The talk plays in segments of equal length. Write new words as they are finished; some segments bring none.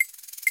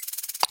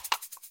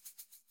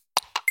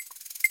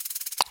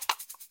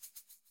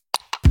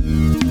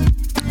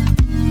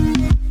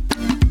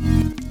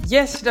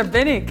Yes, daar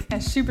ben ik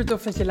en super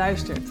tof dat je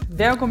luistert.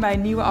 Welkom bij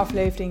een nieuwe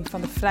aflevering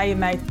van de Vrije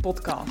Meid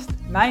podcast.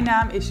 Mijn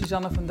naam is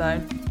Suzanne van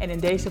Duin en in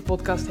deze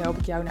podcast help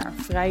ik jou naar een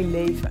vrij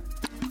leven.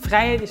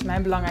 Vrijheid is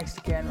mijn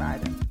belangrijkste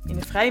kernwaarde. In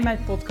de Vrije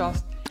Meid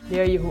podcast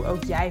leer je hoe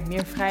ook jij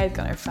meer vrijheid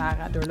kan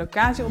ervaren door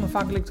locatie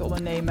onafhankelijk te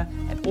ondernemen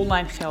en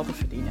online geld te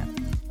verdienen.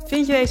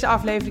 Vind je deze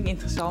aflevering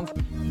interessant?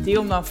 Deel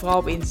hem dan vooral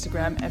op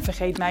Instagram en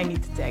vergeet mij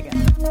niet te taggen.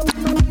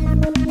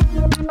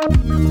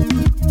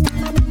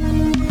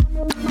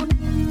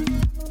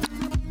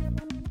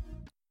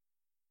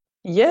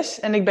 Yes,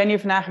 en ik ben hier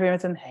vandaag weer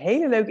met een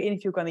hele leuke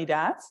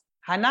interviewkandidaat.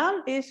 Haar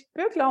naam is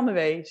Puk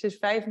Landewee. Ze is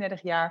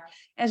 35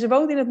 jaar en ze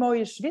woont in het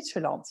mooie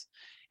Zwitserland.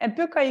 En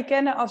Puk kan je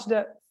kennen als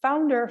de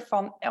founder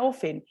van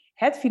Elfin,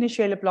 het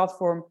financiële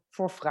platform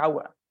voor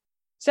vrouwen.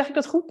 Zeg ik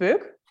dat goed,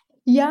 Puk?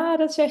 Ja,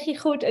 dat zeg je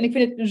goed. En ik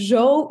vind het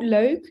zo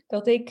leuk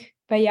dat ik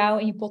bij jou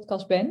in je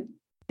podcast ben.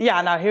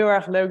 Ja, nou heel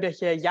erg leuk dat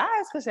je ja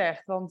hebt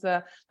gezegd. Want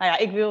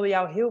ik wilde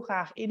jou heel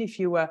graag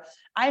interviewen.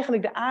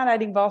 Eigenlijk de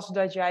aanleiding was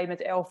dat jij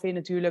met Elfin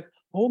natuurlijk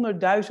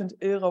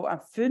 €100.000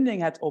 aan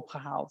funding hebt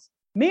opgehaald.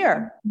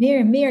 Meer.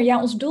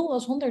 Ja, ons doel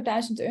was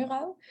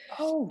 €100.000.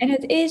 Oh. En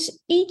het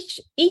is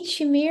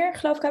ietsje meer,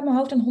 geloof ik uit mijn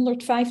hoofd, dan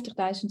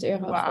 €150.000.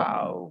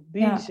 Wauw,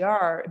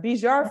 bizar. Ja.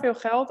 Bizar veel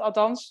geld.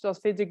 Althans, dat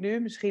vind ik nu.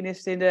 Misschien is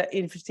het in de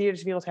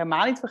investeerderswereld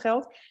helemaal niet veel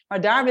geld.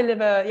 Maar daar willen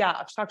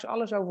we straks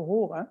alles over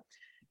horen.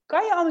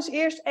 Kan je anders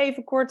eerst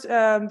even kort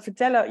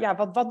vertellen,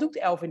 wat doet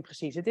Elfin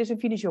precies? Het is een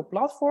financieel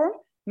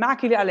platform.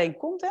 Maken jullie alleen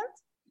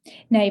content?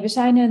 Nee,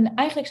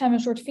 eigenlijk zijn we een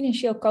soort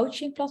financieel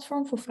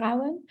coachingplatform voor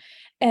vrouwen.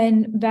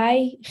 En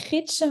wij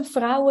gidsen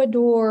vrouwen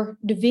door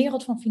de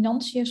wereld van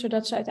financiën,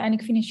 zodat ze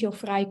uiteindelijk financieel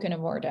vrij kunnen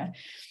worden.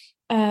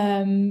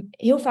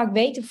 Heel vaak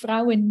weten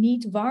vrouwen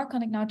niet, waar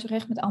kan ik nou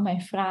terecht met al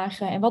mijn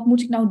vragen? En wat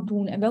moet ik nou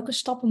doen? En welke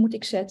stappen moet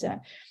ik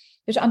zetten?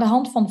 Dus aan de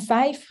hand van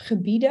 5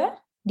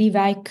 gebieden die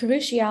wij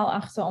cruciaal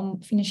achten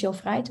om financieel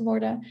vrij te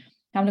worden,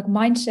 namelijk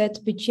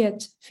mindset,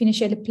 budget,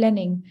 financiële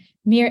planning,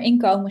 meer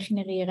inkomen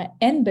genereren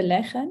en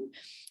beleggen,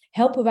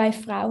 helpen wij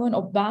vrouwen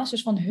op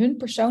basis van hun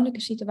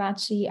persoonlijke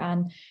situatie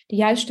aan de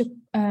juiste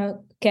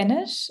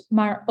kennis,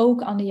 maar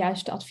ook aan de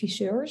juiste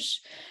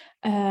adviseurs.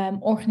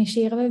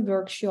 Organiseren we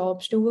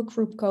workshops, doen we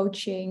group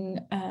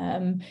coaching,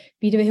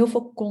 bieden we heel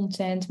veel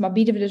content, maar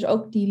bieden we dus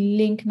ook die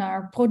link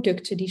naar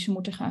producten die ze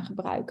moeten gaan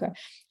gebruiken.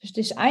 Dus het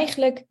is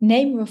eigenlijk,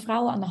 nemen we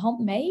vrouwen aan de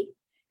hand mee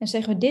en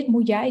zeggen we, dit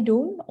moet jij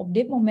doen op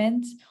dit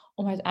moment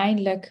om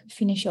uiteindelijk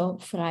financieel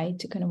vrij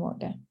te kunnen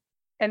worden.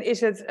 En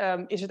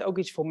is het ook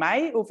iets voor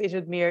mij? Of is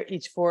het meer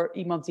iets voor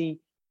iemand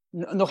die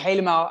nog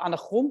helemaal aan de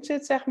grond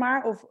zit, zeg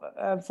maar? Of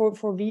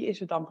voor wie is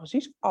het dan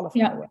precies? Alle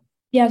vrouwen?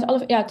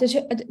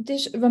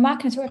 We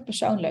maken het heel erg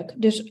persoonlijk.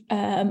 Dus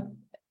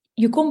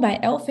je komt bij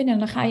Elfin en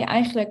dan ga je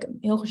eigenlijk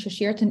heel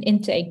gechargeerd een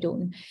intake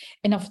doen.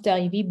 En dan vertel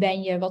je, wie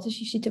ben je? Wat is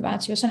je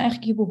situatie? Wat zijn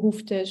eigenlijk je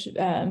behoeftes?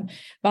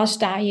 Waar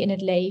sta je in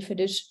het leven?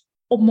 Dus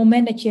op het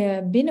moment dat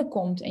je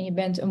binnenkomt en je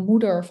bent een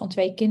moeder van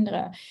 2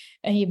 kinderen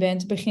en je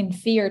bent begin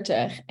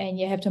 40 en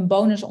je hebt een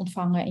bonus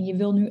ontvangen en je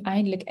wil nu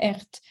eindelijk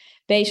echt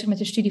bezig met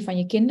de studie van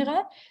je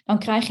kinderen, dan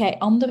krijg jij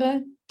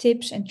andere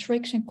tips en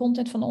tricks en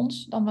content van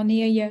ons dan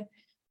wanneer je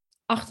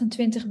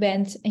 28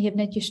 bent en je hebt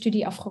net je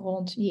studie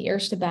afgerond, je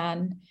eerste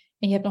baan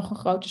en je hebt nog een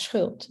grote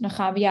schuld. Dan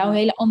gaan we jou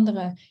hele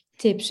andere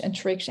tips en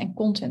tricks en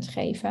content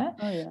geven.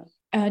 Oh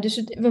ja.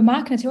 Dus we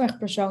maken het heel erg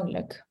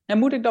persoonlijk. En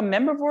moet ik dan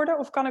member worden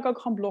of kan ik ook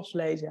gewoon blogs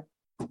lezen?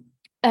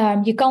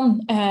 Je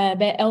kan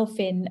bij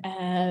Elfin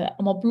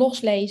allemaal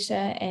blogs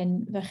lezen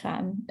en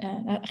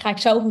ga ik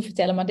zo over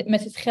vertellen, maar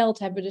met het geld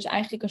hebben we dus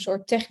eigenlijk een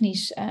soort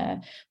technisch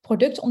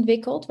product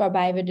ontwikkeld,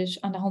 waarbij we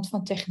dus aan de hand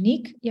van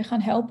techniek je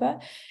gaan helpen.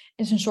 Het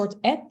is een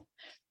soort app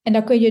en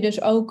daar kun je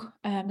dus ook,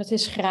 dat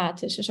is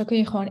gratis, dus daar kun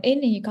je gewoon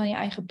in en je kan je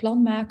eigen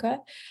plan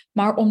maken.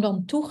 Maar om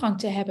dan toegang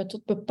te hebben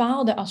tot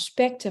bepaalde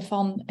aspecten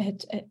van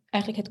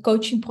het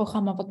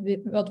coachingprogramma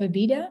wat we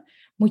bieden,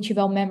 moet je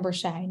wel member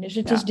zijn. Dus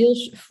het is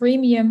deels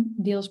freemium,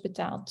 deels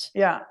betaald.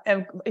 Ja,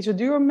 en is het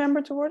duur om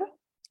member te worden?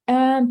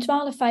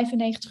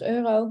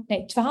 €12,95.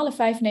 Nee,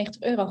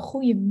 €12,95.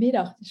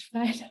 Goedemiddag, het is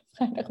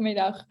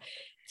vrijdagmiddag.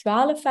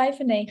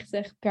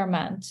 €12,95 per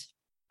maand.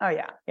 Oh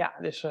ja,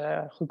 dus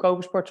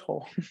goedkope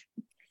sportschool.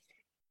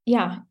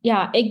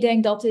 Ja, ik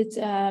denk dat dit...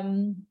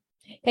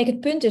 Kijk, het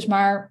punt is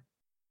maar...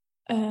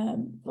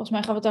 volgens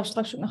mij gaan we het daar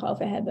straks ook nog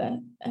over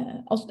hebben.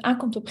 Als het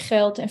aankomt op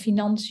geld en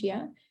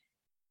financiën,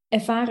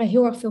 ervaren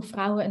heel erg veel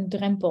vrouwen een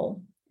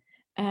drempel.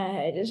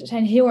 Er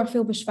zijn heel erg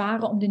veel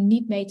bezwaren om er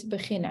niet mee te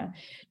beginnen.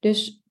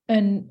 Dus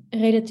een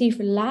relatief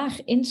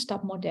laag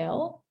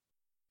instapmodel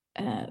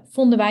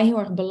vonden wij heel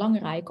erg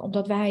belangrijk.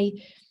 Omdat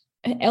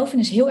Elfin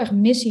is heel erg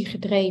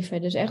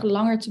missiegedreven. Dus echt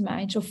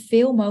langetermijn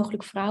zoveel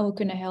mogelijk vrouwen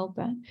kunnen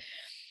helpen.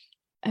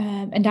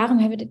 En daarom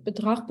hebben we dit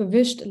bedrag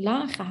bewust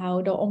laag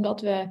gehouden.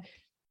 Omdat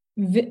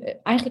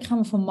eigenlijk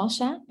gaan we voor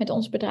massa met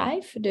ons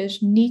bedrijf. Dus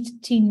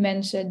niet 10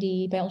 mensen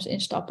die bij ons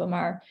instappen,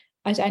 maar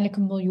uiteindelijk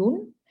 1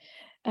 miljoen.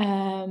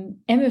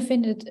 En we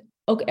vinden het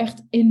ook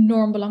echt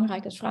enorm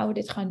belangrijk dat vrouwen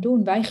dit gaan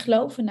doen. Wij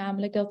geloven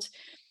namelijk dat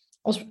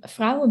Als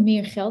vrouwen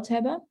meer geld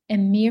hebben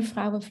en meer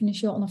vrouwen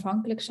financieel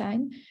onafhankelijk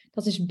zijn,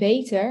 dat is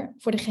beter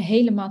voor de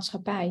gehele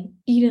maatschappij.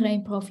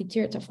 Iedereen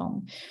profiteert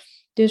daarvan.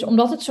 Dus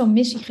omdat het zo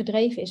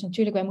missiegedreven is,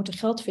 natuurlijk, wij moeten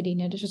geld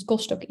verdienen, dus het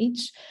kost ook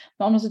iets.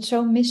 Maar omdat het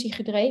zo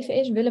missiegedreven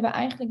is, willen we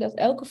eigenlijk dat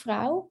elke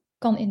vrouw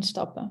kan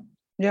instappen.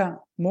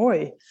 Ja,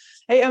 mooi.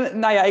 Hey,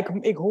 nou ja,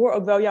 ik hoor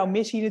ook wel jouw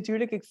missie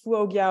natuurlijk. Ik voel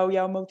ook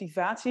jouw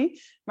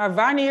motivatie. Maar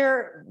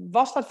wanneer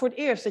was dat voor het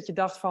eerst dat je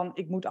dacht van,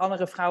 ik moet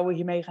andere vrouwen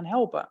hiermee gaan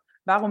helpen?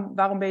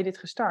 Waarom ben je dit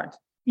gestart?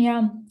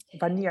 Ja.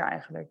 Wanneer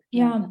eigenlijk?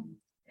 Ja,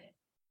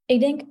 ik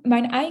denk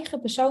mijn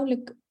eigen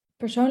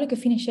persoonlijke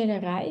financiële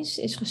reis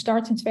is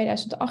gestart in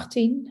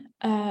 2018.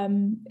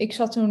 Ik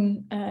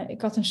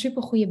had een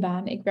supergoeie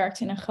baan. Ik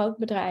werkte in een groot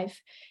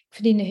bedrijf. Ik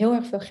verdiende heel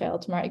erg veel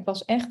geld, maar ik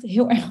was echt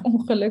heel erg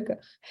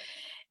ongelukkig.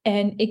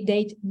 En ik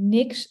deed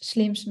niks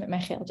slims met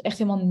mijn geld. Echt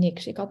helemaal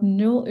niks. Ik had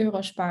 0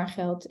 euro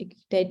spaargeld. Ik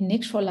deed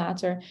niks voor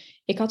later.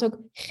 Ik had ook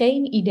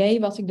geen idee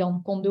wat ik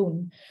dan kon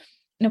doen.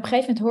 En op een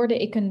gegeven moment hoorde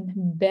ik een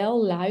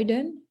bel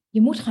luiden.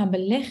 Je moet gaan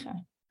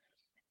beleggen.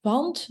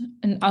 Want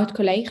een oud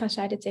collega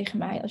zei dit tegen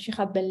mij. Als je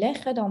gaat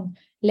beleggen, dan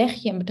leg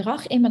je een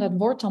bedrag in, maar dat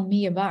wordt dan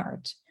meer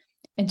waard.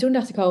 En toen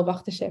dacht ik, oh,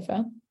 wacht eens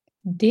even.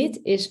 Dit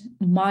is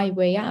my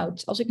way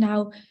out. Als ik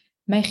nou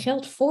mijn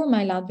geld voor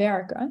mij laat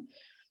werken.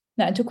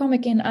 Nou, en toen kwam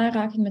ik in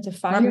aanraking met de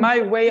FIRE. Maar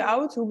my way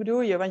out, hoe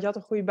bedoel je? Want je had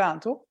een goede baan,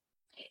 toch?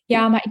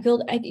 Ja, maar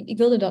ik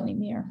wilde dat niet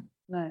meer.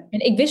 Nee. En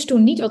ik wist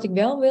toen niet wat ik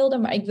wel wilde,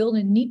 maar ik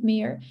wilde niet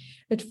meer.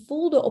 Het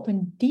voelde op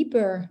een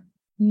dieper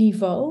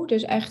niveau,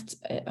 dus echt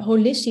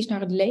holistisch naar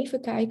het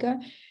leven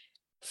kijken,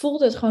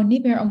 voelde het gewoon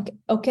niet meer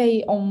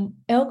oké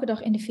om elke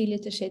dag in de file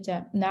te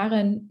zitten, naar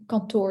een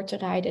kantoor te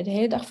rijden, de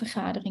hele dag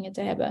vergaderingen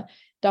te hebben,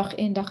 dag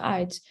in, dag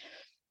uit.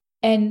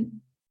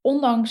 En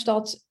ondanks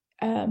dat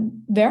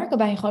werken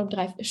bij een groot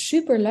bedrijf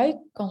superleuk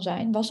kan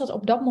zijn, was dat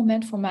op dat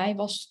moment voor mij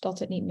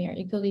het niet meer.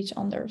 Ik wilde iets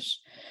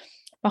anders.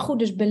 Maar goed,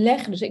 dus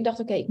beleggen. Dus ik dacht,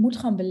 oké, ik moet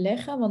gaan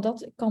beleggen, want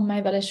dat kan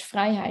mij wel eens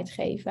vrijheid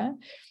geven.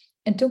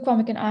 En toen kwam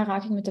ik in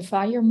aanraking met de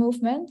FIRE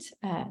movement.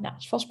 Nou,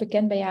 is vast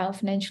bekend bij jou,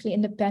 Financially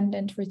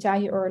Independent,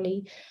 Retire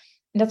Early.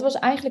 En dat was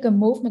eigenlijk een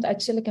movement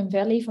uit Silicon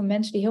Valley van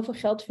mensen die heel veel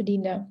geld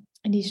verdienden.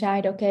 En die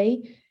zeiden, oké,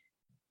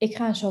 ik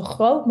ga een zo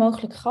groot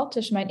mogelijk gat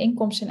tussen mijn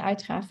inkomsten en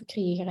uitgaven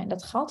creëren. En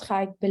dat gat ga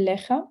ik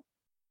beleggen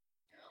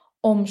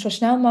om zo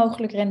snel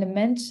mogelijk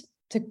rendement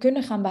te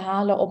kunnen gaan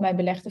behalen op mijn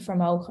belegde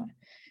vermogen.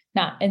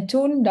 Nou, en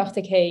toen dacht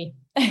ik, hey,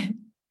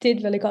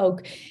 dit wil ik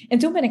ook. En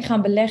toen ben ik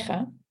gaan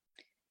beleggen.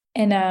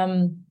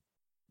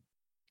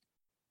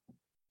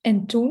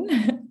 En toen,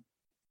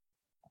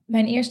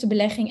 mijn eerste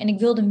belegging, en ik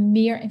wilde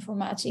meer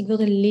informatie. Ik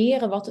wilde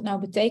leren wat het nou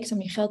betekent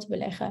om je geld te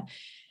beleggen.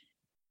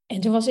 En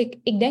toen was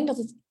ik denk dat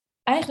het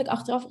eigenlijk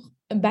achteraf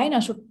bijna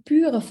een soort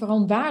pure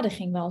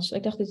verontwaardiging was.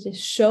 Ik dacht, dit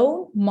is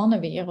zo'n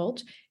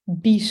mannenwereld.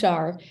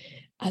 Bizar.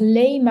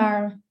 Alleen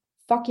maar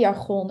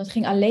vakjargon. Het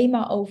ging alleen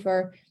maar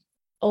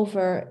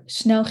over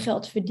snel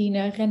geld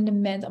verdienen,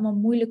 rendement, allemaal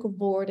moeilijke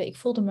woorden. Ik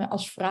voelde me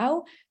als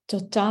vrouw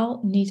totaal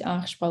niet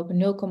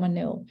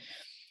aangesproken, 0,0.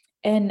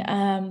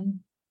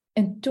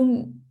 En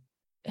toen,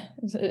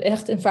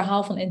 echt een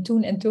verhaal van en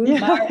toen, Ja,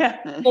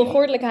 maar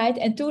volgordelijkheid.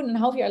 En toen, een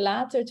half jaar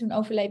later, toen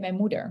overleed mijn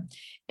moeder.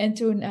 En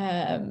toen,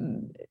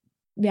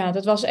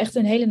 dat was echt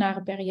een hele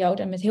nare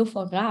periode en met heel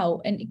veel rouw.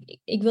 En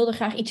ik wilde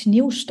graag iets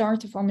nieuws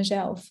starten voor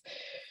mezelf.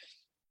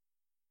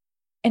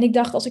 En ik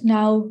dacht, als ik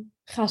nou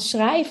ga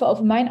schrijven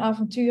over mijn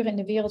avonturen in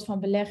de wereld van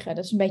beleggen,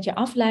 dat is een beetje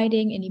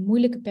afleiding in die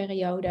moeilijke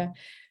periode.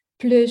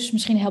 Plus,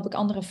 misschien help ik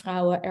andere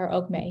vrouwen er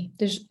ook mee.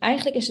 Dus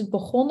eigenlijk is het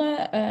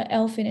begonnen,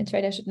 Elvin, in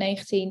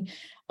 2019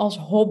 als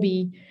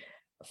hobby.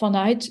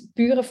 Vanuit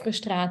pure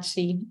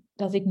frustratie.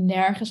 Dat ik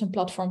nergens een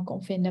platform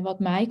kon vinden wat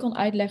mij kon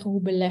uitleggen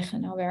hoe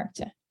beleggen nou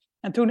werkte.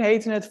 En toen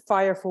heette het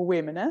Fire for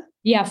Women, hè?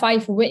 Ja,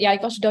 Fire for Women. Ja,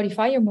 ik was door die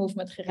Fire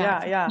movement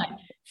geraakt. Ja. Nee,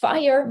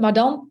 Fire, maar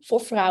dan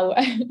voor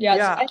vrouwen.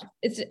 Ja.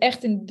 Het is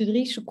echt in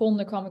 3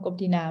 seconden kwam ik op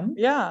die naam.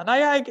 Ja, nou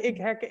ja,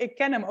 ik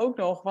ken hem ook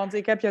nog, want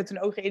ik heb jou toen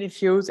ook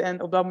geïnterviewd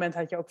en op dat moment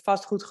had je ook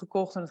vastgoed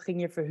gekocht en dat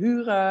ging je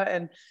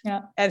verhuren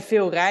en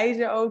veel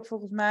reizen ook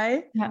volgens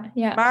mij.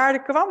 Ja. Maar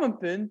er kwam een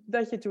punt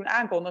dat je toen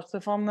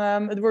aankondigde van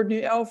het wordt nu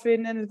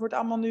Elvin en het wordt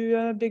allemaal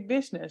nu big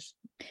business.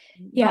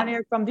 Ja.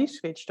 Wanneer kwam die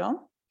switch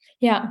dan?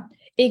 Ja,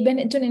 ik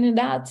ben toen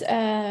inderdaad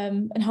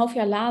een half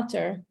jaar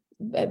later,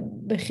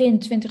 begin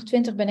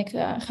 2020 ben ik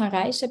gaan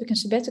reizen, heb ik een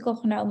sabbatical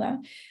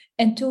genomen.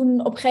 En toen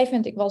op een gegeven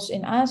moment, ik was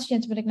in Azië en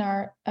toen ben ik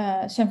naar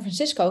San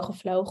Francisco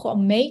gevlogen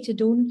om mee te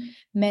doen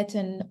met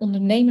een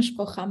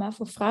ondernemersprogramma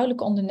voor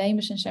vrouwelijke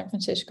ondernemers in San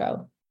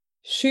Francisco.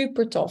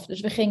 Super tof.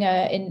 Dus we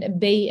gingen in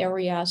Bay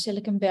Area,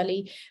 Silicon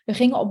Valley. We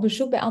gingen op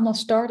bezoek bij allemaal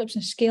start-ups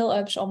en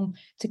scale-ups om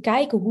te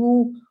kijken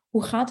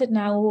hoe gaat het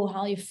nou? Hoe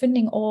haal je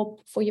funding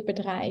op voor je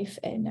bedrijf?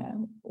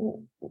 En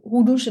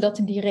hoe doen ze dat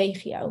in die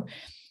regio?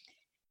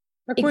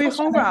 Daar kon je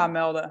gewoon voor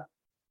aanmelden?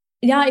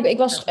 Ja, ik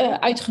was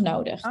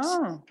uitgenodigd.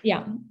 Oh.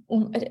 Ja,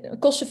 het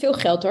kostte veel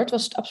geld hoor. Het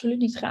was absoluut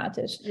niet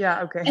gratis.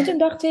 Ja, oké. En toen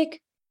dacht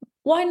ik,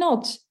 why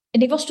not?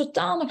 En ik was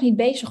totaal nog niet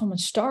bezig om een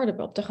start-up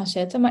op te gaan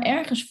zetten. Maar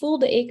ergens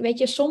voelde ik, weet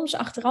je, soms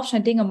achteraf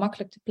zijn dingen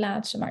makkelijk te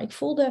plaatsen. Maar ik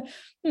voelde,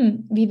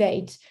 wie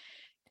weet,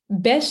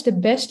 de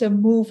beste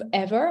move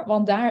ever.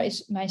 Want daar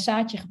is mijn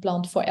zaadje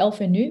geplant voor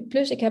Elvin nu.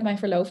 Plus ik heb mijn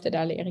verloofde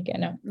daar leren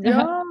kennen.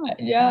 Ja.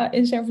 Ja,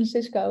 in San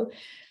Francisco.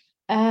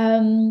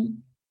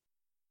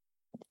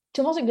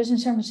 Toen was ik dus in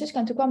San Francisco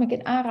en toen kwam ik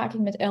in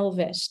aanraking met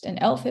Ellevest. En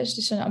Ellevest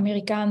is een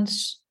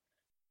Amerikaans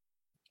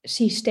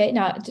systeem.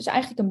 Nou, het is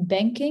eigenlijk een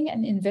banking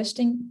en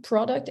investing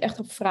product, echt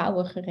op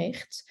vrouwen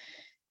gericht.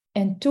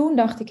 En toen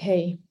dacht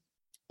ik,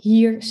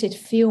 hier zit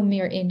veel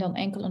meer in dan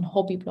enkel een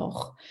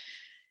hobbyblog.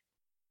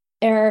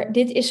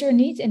 Dit is er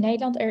niet in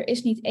Nederland. Er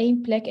is niet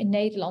één plek in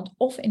Nederland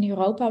of in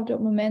Europa op dit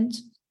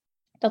moment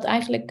dat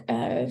eigenlijk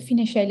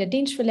financiële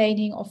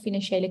dienstverlening of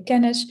financiële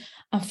kennis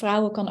aan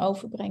vrouwen kan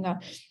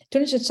overbrengen.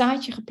 Toen is het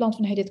zaadje geplant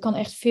van dit kan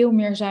echt veel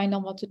meer zijn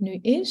dan wat het nu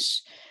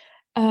is.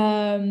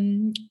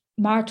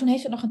 Maar toen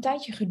heeft het nog een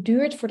tijdje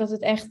geduurd voordat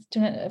we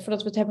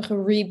het hebben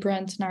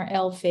gerebrand naar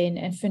Elvin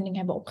en funding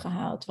hebben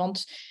opgehaald.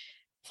 Want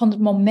van het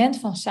moment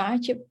van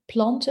zaadje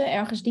planten,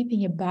 ergens diep in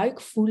je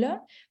buik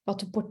voelen wat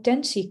de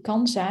potentie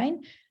kan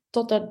zijn,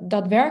 tot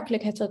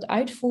daadwerkelijk het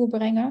uitvoer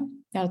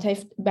brengen. Ja, dat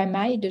heeft bij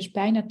mij dus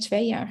bijna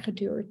 2 jaar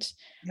geduurd,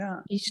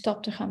 die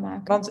stap te gaan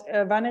maken.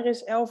 Want wanneer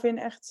is Elvin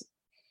echt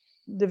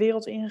de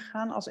wereld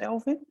ingegaan als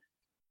Elvin?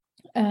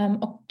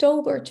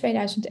 Oktober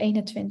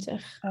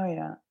 2021. Oh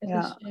ja.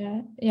 Dat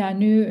is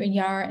nu een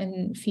jaar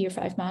en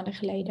 4-5 maanden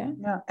geleden.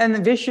 Ja.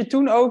 En wist je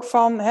toen ook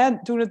van,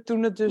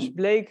 toen het dus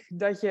bleek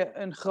dat je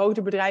een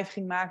groter bedrijf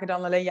ging maken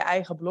dan alleen je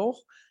eigen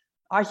blog,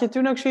 had je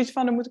toen ook zoiets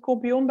van, er moet een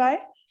compagnon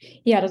bij?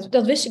 Ja,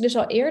 dat wist ik dus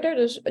al eerder.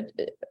 Dus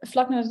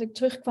vlak nadat ik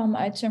terugkwam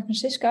uit San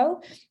Francisco,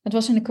 het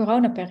was in de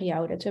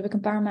coronaperiode.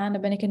 Toen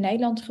ben ik in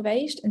Nederland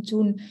geweest. En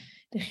toen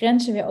de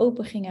grenzen weer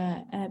open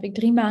gingen, heb ik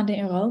 3 maanden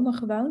in Rome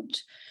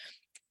gewoond.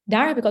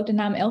 Daar heb ik ook de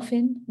naam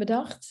Elvin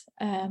bedacht.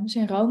 Is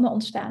in Rome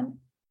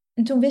ontstaan.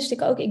 En toen wist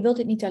ik ook, ik wil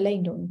dit niet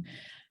alleen doen.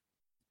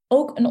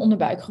 Ook een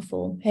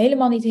onderbuikgevoel.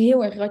 Helemaal niet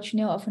heel erg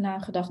rationeel over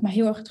nagedacht, maar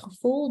heel erg het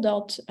gevoel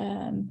dat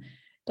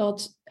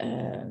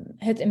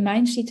het in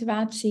mijn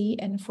situatie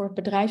en voor het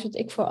bedrijf dat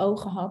ik voor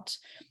ogen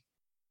had,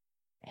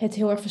 het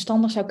heel erg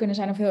verstandig zou kunnen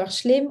zijn of heel erg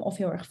slim of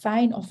heel erg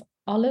fijn of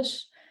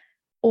alles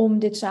om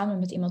dit samen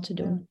met iemand te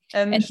doen.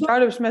 En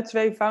startups met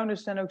 2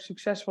 founders zijn ook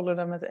succesvoller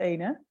dan met 1,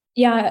 hè?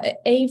 Ja,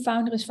 1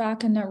 founder is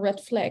vaak een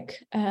red flag.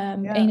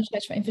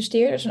 Enerzijds voor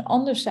investeerders en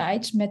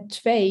anderzijds met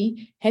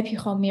 2 heb je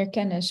gewoon meer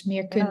kennis,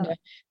 meer kunde,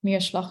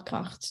 meer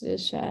slagkracht.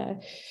 Dus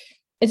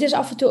het is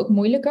af en toe ook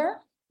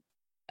moeilijker.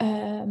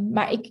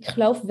 Maar ik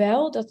geloof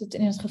wel dat het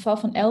in het geval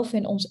van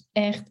Elvin ons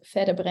echt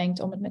verder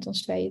brengt om het met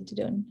ons 2 te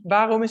doen.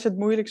 Waarom is het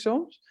moeilijk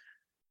soms?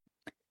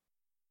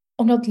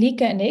 Omdat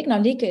Lieke en ik,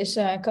 Lieke is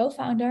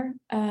co-founder,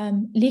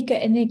 Lieke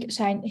en ik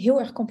zijn heel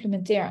erg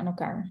complementair aan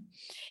elkaar.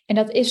 En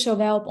dat is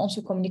zowel op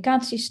onze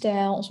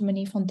communicatiestijl, onze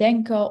manier van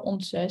denken,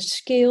 onze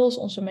skills,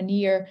 onze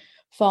manier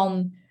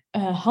van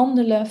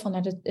handelen, van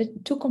naar de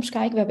toekomst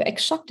kijken. We hebben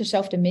exact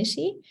dezelfde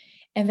missie.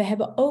 En we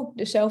hebben ook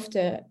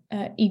dezelfde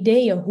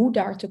ideeën hoe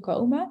daar te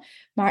komen.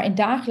 Maar in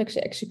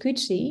dagelijkse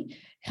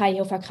executie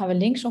gaan we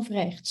links of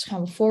rechts?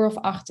 Gaan we voor of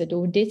achter?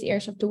 Doen we dit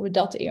eerst of doen we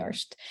dat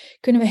eerst?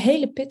 Kunnen we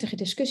hele pittige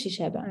discussies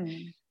hebben.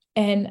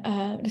 En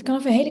dat kan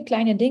over hele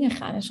kleine dingen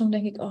gaan. En soms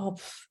denk ik,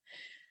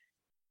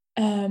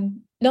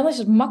 dan is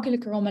het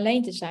makkelijker om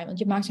alleen te zijn. Want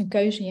je maakt een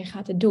keuze en je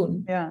gaat het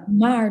doen. Ja.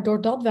 Maar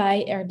doordat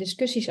wij er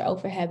discussies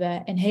over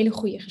hebben en hele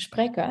goede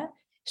gesprekken,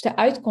 is de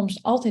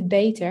uitkomst altijd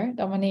beter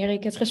dan wanneer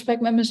ik het gesprek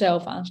met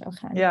mezelf aan zou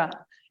gaan.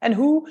 Ja, en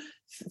hoe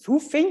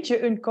vind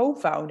je een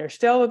co-founder?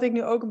 Stel dat ik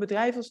nu ook een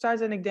bedrijf wil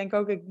starten en ik denk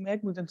ook,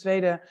 ik moet een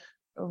tweede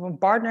of een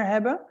partner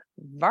hebben.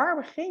 Waar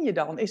begin je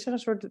dan? Is er een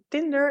soort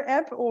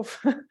Tinder-app?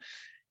 Of...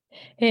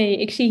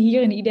 Ik zie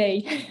hier een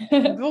idee.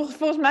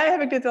 Volgens mij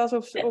heb ik dit wel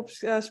eens op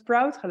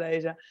Sprout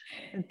gelezen.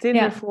 Een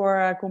Tinder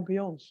voor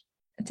compagnons.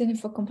 Tinder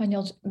voor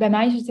compagnons. Bij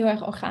mij is het heel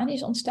erg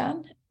organisch ontstaan.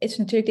 Het is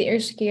natuurlijk de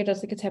eerste keer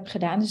dat ik het heb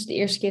gedaan. Dus de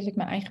eerste keer dat ik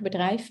mijn eigen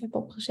bedrijf heb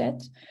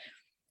opgezet.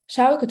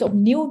 Zou ik het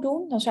opnieuw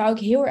doen, dan zou ik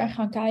heel erg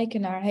gaan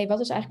kijken naar, wat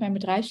is eigenlijk mijn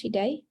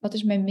bedrijfsidee? Wat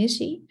is mijn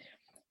missie?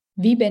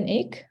 Wie ben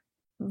ik?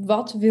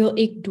 Wat wil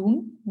ik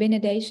doen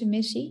binnen deze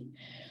missie?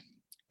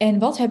 En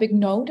wat heb ik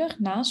nodig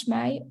naast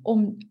mij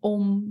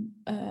om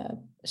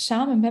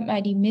samen met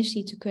mij die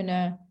missie te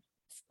kunnen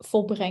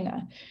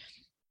volbrengen?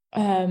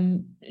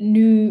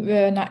 Nu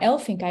we naar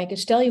Elvin kijken,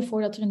 stel je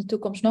voor dat er in de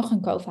toekomst nog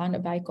een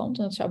co-founder bij komt,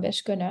 en dat zou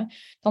best kunnen,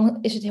 dan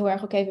is het heel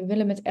erg we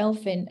willen met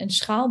Elvin een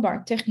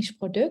schaalbaar technisch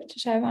product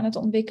zijn we aan het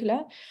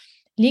ontwikkelen.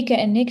 Lieke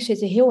en ik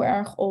zitten heel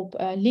erg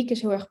Lieke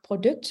is heel erg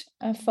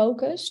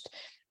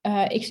product-focused.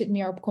 Ik zit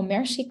meer op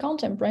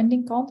commerciekant en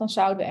brandingkant. Dan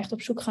zouden we echt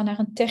op zoek gaan naar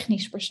een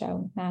technisch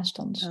persoon naast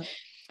ons. Ja.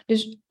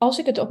 Dus als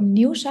ik het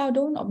opnieuw zou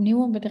doen,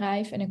 opnieuw een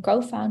bedrijf en een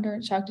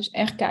co-founder, zou ik dus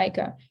echt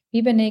kijken,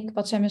 wie ben ik,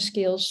 wat zijn mijn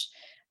skills,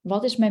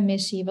 wat is mijn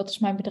missie, wat is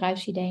mijn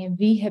bedrijfsidee en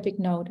wie heb ik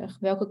nodig?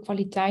 Welke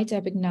kwaliteiten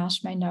heb ik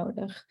naast mij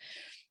nodig?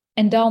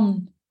 En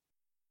dan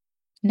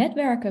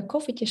netwerken,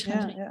 koffietjes gaan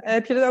drinken. Ja.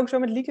 Heb je dat ook zo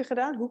met Lieke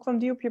gedaan? Hoe kwam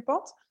die op je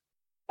pad?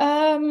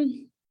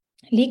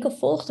 Lieke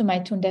volgde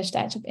mij toen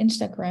destijds op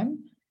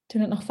Instagram,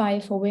 toen het nog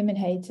Fire for Women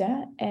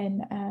heette.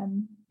 En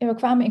we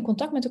kwamen in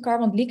contact met elkaar,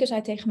 want Lieke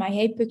zei tegen mij,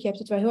 hey Puk, je hebt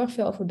het wel heel erg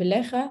veel over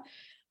beleggen.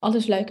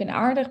 Alles leuk en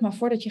aardig, maar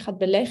voordat je gaat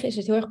beleggen is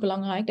het heel erg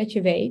belangrijk dat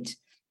je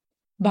weet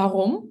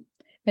waarom,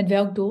 met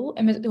welk doel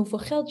en met hoeveel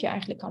geld je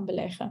eigenlijk kan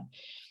beleggen.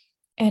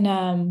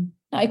 En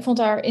ik vond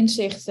haar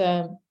inzicht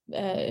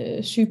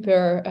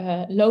super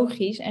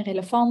logisch en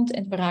relevant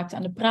en we raakten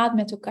aan de praat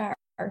met elkaar.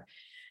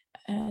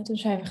 Toen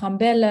zijn we gaan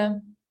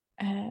bellen,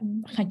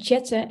 gaan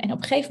chatten en op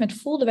een gegeven moment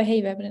voelden we,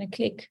 hey, we hebben een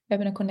klik, we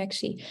hebben een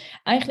connectie.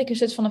 Eigenlijk is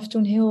het vanaf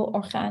toen heel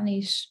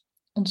organisch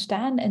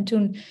ontstaan en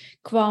toen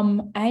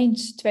kwam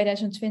eind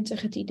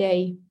 2020 het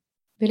idee,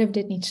 willen we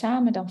dit niet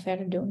samen dan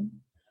verder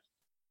doen?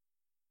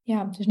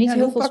 Ja, dus niet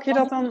heel veel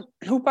spannend.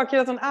 Hoe pak je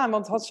dat dan aan?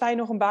 Want had zij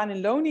nog een baan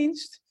in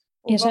loondienst?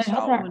 Of was ze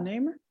al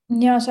ondernemer?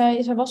 Ja,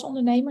 zij was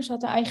ondernemer. Ze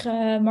had haar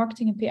eigen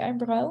marketing- en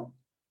PR-bureau.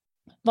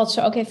 Wat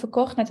ze ook heeft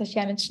verkocht, net als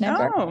jij met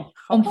Snapper.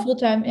 Om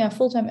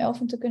fulltime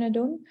Elfen te kunnen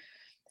doen.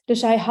 Dus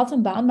zij had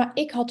een baan, maar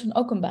ik had toen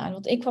ook een baan.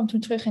 Want ik kwam toen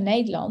terug in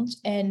Nederland.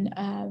 En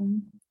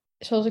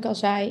zoals ik al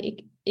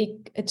zei,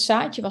 het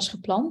zaadje was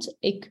geplant.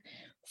 Ik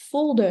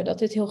voelde dat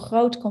dit heel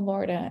groot kon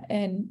worden.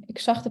 En ik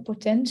zag de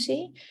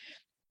potentie.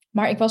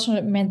 Maar ik was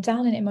er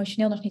mentaal en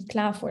emotioneel nog niet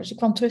klaar voor. Dus ik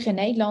kwam terug in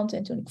Nederland en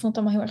ik vond het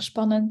allemaal heel erg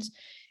spannend.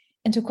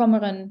 En toen kwam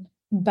er een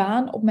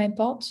baan op mijn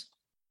pad.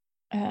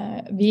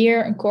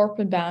 Weer een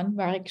corporate baan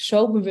waar ik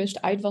zo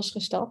bewust uit was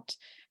gestapt.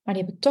 Maar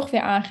die heb ik toch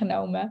weer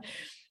aangenomen.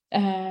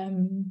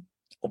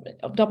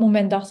 Op dat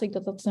moment dacht ik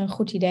dat dat een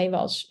goed idee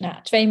was.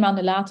 2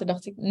 maanden later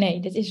dacht ik, nee,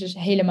 dit is dus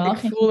helemaal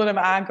geen... Ik voelde hem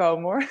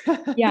aankomen hoor.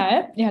 Ja,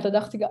 hè? Ja, dat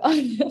dacht ik al.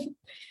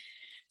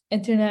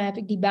 En toen heb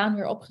ik die baan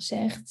weer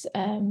opgezegd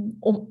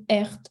om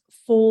echt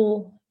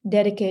vol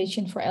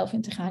dedication voor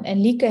Elfin te gaan.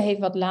 En Lieke heeft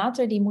wat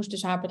later, die moest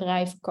dus haar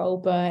bedrijf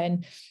verkopen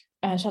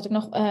en zat ik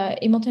nog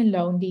iemand in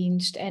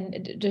loondienst.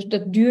 En dus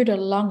dat duurde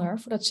langer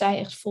voordat zij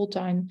echt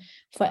fulltime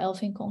voor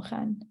Elfin kon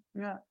gaan.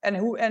 Ja. En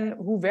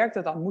hoe werkt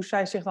dat dan? Moest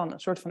zij zich dan een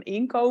soort van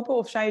inkopen?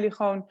 Of zijn jullie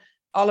gewoon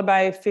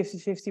allebei 50-50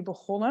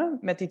 begonnen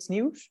met iets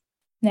nieuws?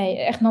 Nee,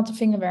 echt natte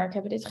vingerwerk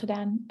hebben we dit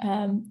gedaan.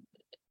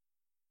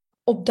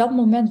 Op dat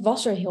moment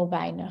was er heel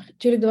weinig.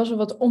 Natuurlijk, er was wel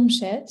wat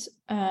omzet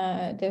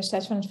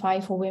destijds van het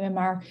Fire for Women,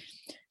 maar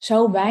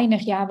zo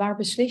weinig. Ja, waar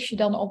beslis je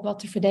dan op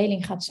wat de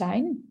verdeling gaat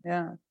zijn?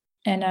 Ja.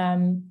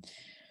 En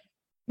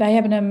wij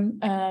hebben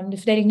de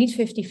verdeling niet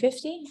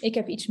 50-50. Ik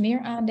heb iets meer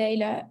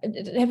aandelen.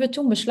 Dat hebben we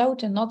toen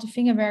besloten, natte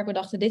vingerwerk. We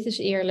dachten, dit is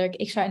eerlijk.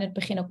 Ik zou in het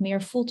begin ook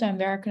meer fulltime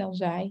werken dan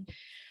zij.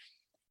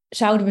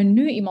 Zouden we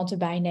nu iemand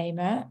erbij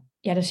nemen?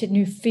 Ja, er zit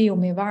nu veel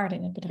meer waarde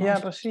in het bedrijf. Ja,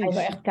 precies. Zouden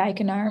we echt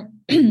kijken naar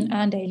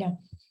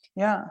aandelen.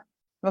 Ja,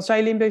 wat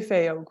zijn jullie in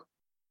BV ook?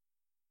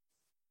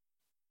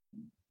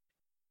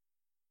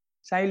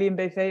 Zijn jullie in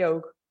BV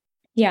ook?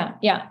 Ja,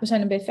 we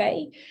zijn een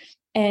BV.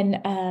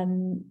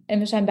 En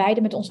we zijn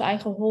beide met onze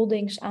eigen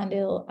holdings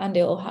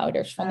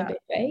aandeelhouders van de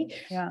BV.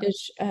 Ja.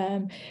 Dus,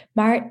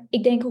 maar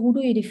ik denk, hoe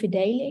doe je die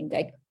verdeling?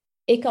 Kijk,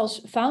 ik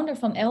als founder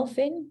van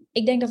Elfin,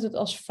 ik denk dat het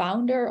als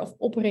founder of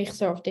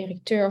oprichter of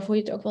directeur, of hoe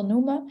je het ook wil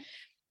noemen,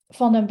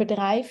 van een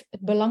bedrijf,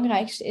 het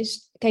belangrijkste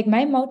is, kijk,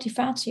 mijn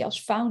motivatie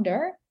als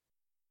founder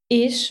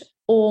is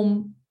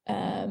om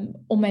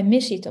mijn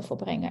missie te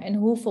volbrengen. En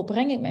hoe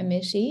volbreng ik mijn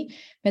missie?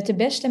 Met de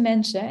beste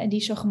mensen en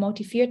die zo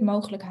gemotiveerd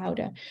mogelijk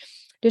houden.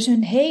 Dus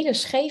een hele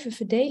scheve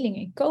verdeling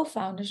in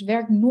co-founders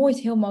werkt nooit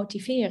heel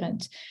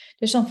motiverend.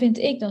 Dus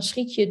dan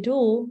schiet je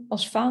doel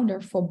als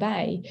founder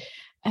voorbij.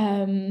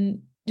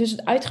 Dus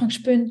het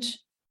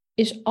uitgangspunt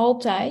is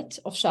altijd,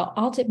 of zal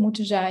altijd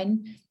moeten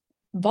zijn,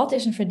 wat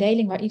is een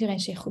verdeling waar iedereen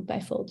zich goed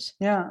bij voelt?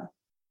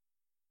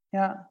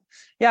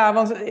 Ja,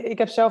 want ik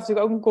heb zelf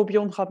natuurlijk ook een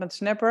kopje gehad met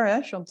Snapper,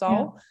 hè, Chantal.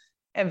 Ja.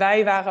 En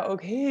wij waren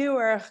ook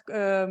heel erg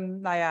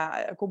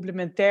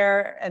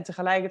complementair. En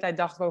tegelijkertijd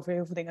dachten we over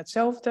heel veel dingen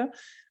hetzelfde.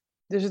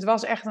 Dus het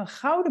was echt een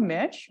gouden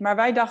match. Maar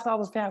wij dachten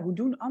altijd, hoe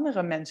doen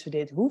andere mensen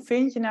dit? Hoe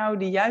vind je nou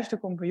die juiste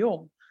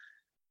compagnon?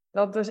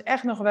 Dat is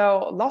echt nog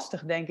wel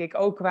lastig, denk ik.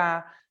 Ook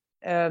qua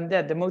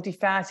de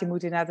motivatie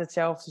moet inderdaad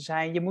hetzelfde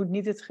zijn. Je moet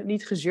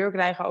niet gezeur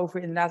krijgen over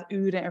inderdaad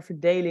uren en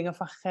verdelingen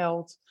van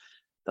geld.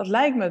 Dat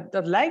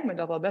lijkt me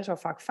dat dat best wel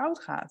vaak fout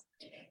gaat.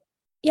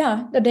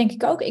 Ja, dat denk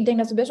ik ook. Ik denk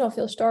dat er best wel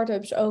veel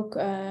start-ups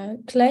ook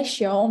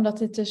clashen, omdat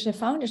het tussen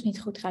founders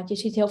niet goed gaat. Je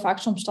ziet heel vaak,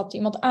 soms stapt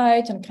iemand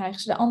uit en dan krijgen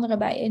ze de andere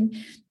bij in.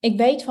 Ik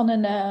weet van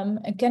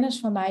een kennis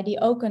van mij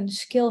die ook een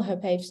skill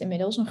hub heeft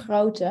inmiddels, een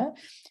grote.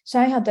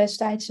 Zij had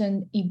destijds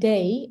een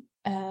idee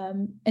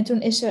en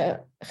toen is ze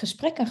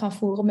gesprekken gaan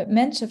voeren met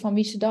mensen van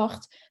wie ze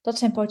dacht, dat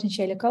zijn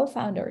potentiële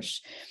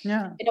co-founders.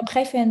 Ja. En op een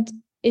gegeven moment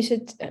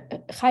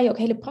ga je ook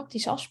hele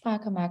praktische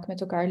afspraken maken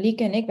met elkaar.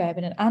 Lieke en ik, wij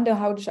hebben een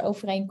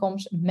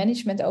aandeelhoudersovereenkomst, een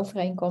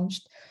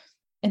managementovereenkomst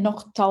en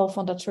nog tal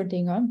van dat soort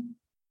dingen.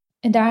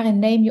 En daarin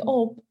neem je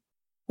op,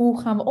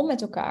 hoe gaan we om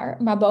met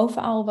elkaar? Maar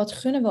bovenal, wat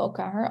gunnen we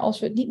elkaar als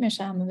we het niet meer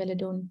samen willen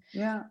doen?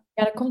 Ja,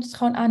 dan komt het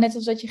gewoon aan, net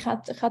als dat je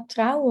gaat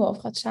trouwen of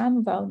gaat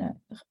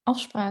samenwonen.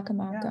 Afspraken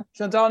maken. Ja.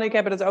 Chantal en ik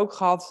hebben dat ook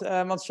gehad.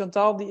 Want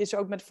Chantal die is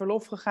ook met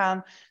verlof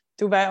gegaan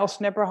toen wij als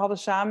Snapper hadden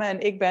samen. En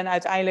ik ben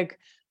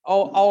uiteindelijk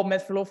al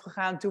met verlof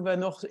gegaan toen we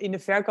nog in de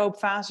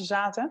verkoopfase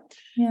zaten.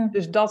 Ja.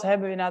 Dus dat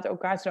hebben we inderdaad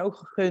elkaar toen ook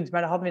gegund.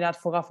 Maar daar hadden we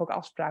inderdaad vooraf ook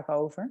afspraken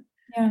over.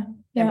 Ja.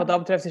 En wat dat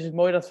betreft is het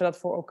mooi dat we dat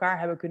voor elkaar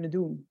hebben kunnen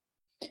doen.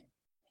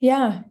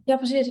 Ja,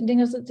 precies. Ik denk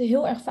dat het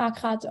heel erg vaak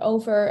gaat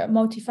over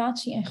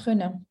motivatie en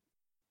gunnen.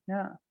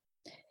 Ja.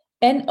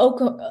 En ook,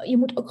 je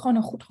moet ook gewoon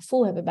een goed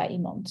gevoel hebben bij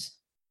iemand.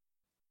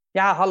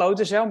 Ja, hallo, het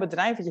is wel een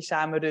bedrijf dat je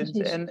samen runt.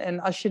 Precies. En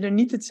als je er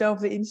niet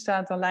hetzelfde in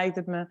staat, dan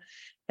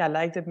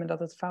lijkt het me dat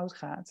het fout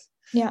gaat.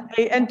 Ja.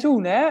 Hey, en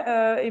toen,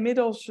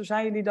 inmiddels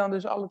zijn jullie dan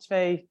dus alle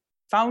twee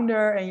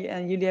founder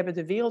en jullie hebben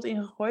de wereld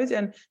ingegooid.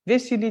 En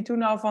wisten jullie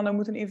toen al van er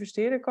moet een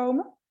investeerder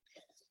komen?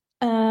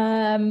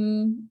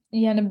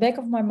 In the back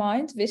of my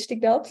mind wist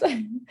ik dat.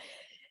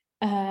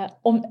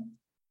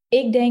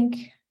 Ik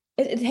denk,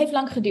 het heeft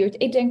lang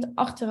geduurd. Ik denk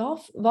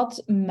achteraf,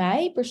 wat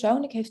mij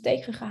persoonlijk heeft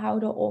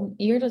tegengehouden om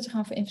eerder te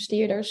gaan voor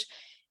investeerders,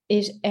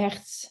 is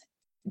echt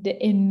de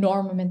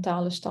enorme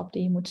mentale stap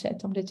die je moet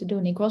zetten om dit te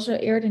doen. Ik was er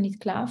eerder niet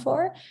klaar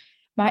voor,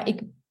 maar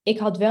ik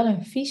had wel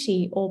een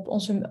visie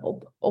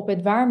op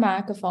het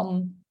waarmaken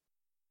van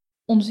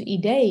ons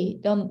idee.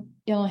 Dan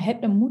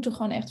moet er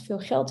gewoon echt veel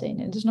geld in.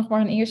 En het is nog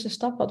maar een eerste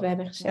stap wat we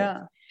hebben gezet.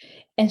 Ja.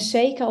 En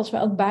zeker als we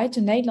ook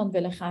buiten Nederland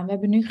willen gaan. We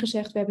hebben nu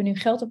gezegd, we hebben nu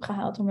geld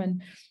opgehaald om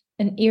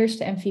een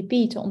eerste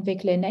MVP te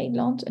ontwikkelen in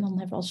Nederland. En dan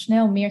hebben we al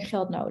snel meer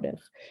geld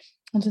nodig.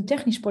 Want een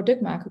technisch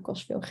product maken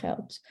kost veel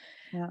geld.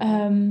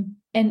 Ja.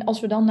 En als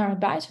we dan naar het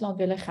buitenland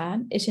willen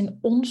gaan, is in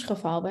ons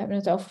geval, we hebben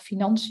het over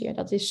financiën.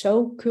 Dat is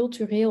zo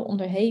cultureel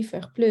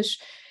onderhevig.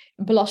 Plus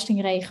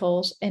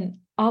belastingregels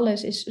en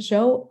alles is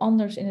zo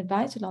anders in het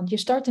buitenland. Je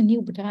start een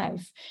nieuw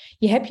bedrijf.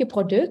 Je hebt je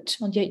product,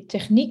 want je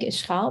techniek is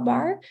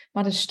schaalbaar,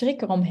 maar de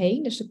strik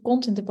eromheen, dus de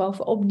content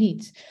erbovenop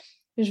niet.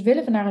 Dus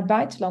willen we naar het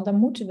buitenland, dan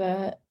moeten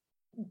we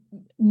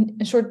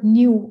een soort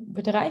nieuw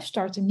bedrijf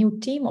starten, een nieuw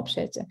team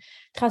opzetten.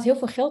 Het gaat heel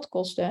veel geld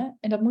kosten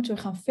en dat moeten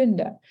we gaan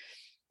funden.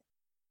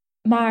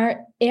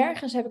 Maar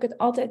ergens heb ik het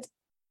altijd,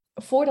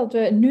 voordat we,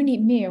 nu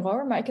niet meer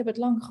hoor, maar ik heb het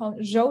lang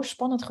gewoon zo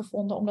spannend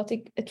gevonden, omdat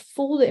ik het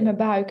voelde in mijn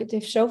buik. Het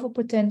heeft zoveel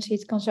potentie,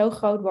 het kan zo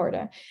groot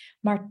worden.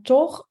 Maar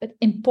toch het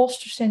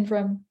imposter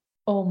syndrome,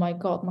 oh my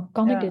god, maar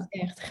kan ik dit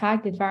echt? Ga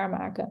ik dit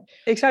waarmaken?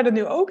 Ik zou dat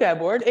nu ook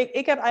hebben hoor.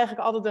 Ik heb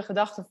eigenlijk altijd de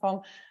gedachte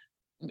van,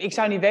 ik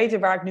zou niet weten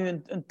waar ik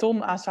nu een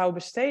ton aan zou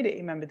besteden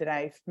in mijn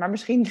bedrijf. Maar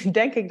misschien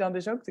denk ik dan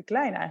dus ook te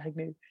klein eigenlijk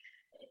nu.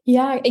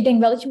 Ja, ik denk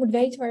wel dat je moet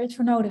weten waar je het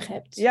voor nodig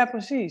hebt. Ja,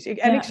 precies.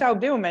 Ik zou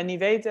op dit moment niet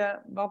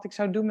weten wat ik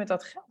zou doen met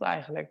dat geld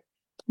eigenlijk.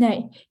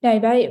 Nee,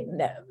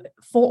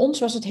 voor ons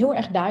was het heel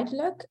erg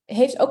duidelijk.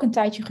 Heeft ook een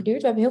tijdje geduurd.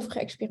 We hebben heel veel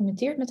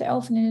geëxperimenteerd met de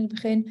Elfen in het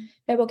begin.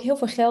 We hebben ook heel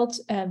veel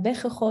geld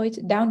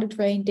weggegooid, down the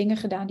drain, dingen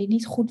gedaan die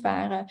niet goed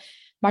waren.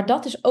 Maar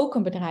dat is ook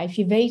een bedrijf.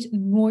 Je weet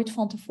nooit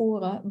van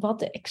tevoren wat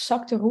de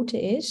exacte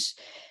route is.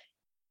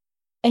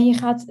 En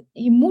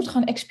je moet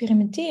gaan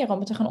experimenteren om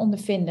het te gaan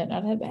ondervinden.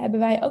 Nou, dat hebben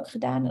wij ook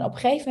gedaan. En op een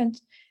gegeven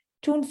moment,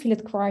 toen viel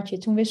het kwartje.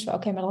 Toen wisten we,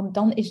 oké, maar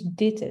dan is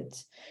dit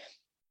het.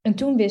 En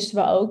toen wisten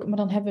we ook, maar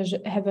dan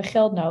hebben we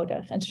geld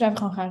nodig. En toen zijn we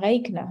gewoon gaan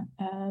rekenen.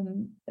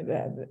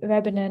 We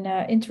hebben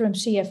een interim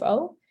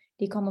CFO.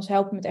 Die kan ons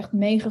helpen met echt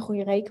mega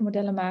goede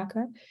rekenmodellen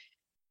maken.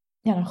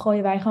 Ja, dan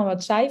gooien wij gewoon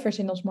wat cijfers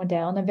in ons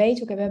model. En dan weten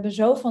we, oké, we hebben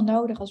zoveel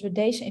nodig als we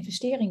deze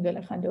investering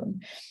willen gaan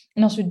doen.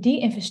 En als we die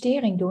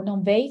investering doen,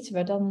 dan weten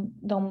we,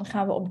 dan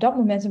gaan we op dat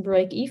moment een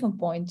break-even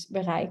point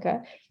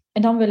bereiken.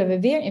 En dan willen we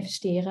weer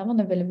investeren, want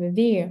dan willen we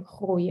weer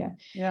groeien.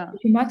 Ja.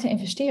 Dus je maakt een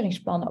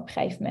investeringsplan op een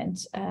gegeven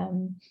moment.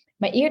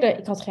 Maar eerder,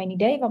 ik had geen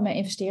idee wat mijn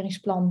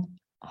investeringsplan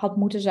had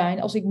moeten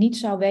zijn als ik niet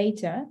zou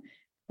weten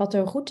wat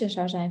de route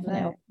zou zijn van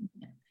Elfen.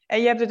 En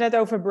je hebt het net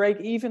over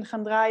break-even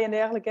gaan draaien en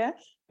dergelijke. Hè?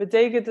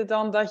 Betekent het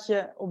dan dat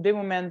je op dit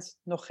moment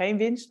nog geen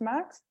winst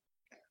maakt?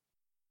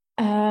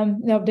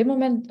 Op dit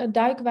moment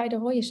duiken wij de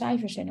rode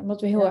cijfers in,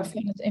 omdat we heel erg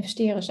veel aan het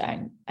investeren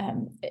zijn.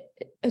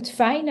 Het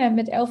fijne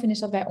met Elfen is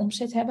dat wij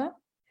omzet hebben.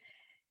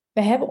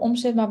 We hebben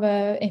omzet, maar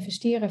we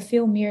investeren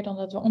veel meer dan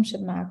dat we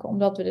omzet maken.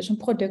 Omdat we dus een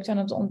product aan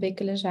het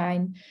ontwikkelen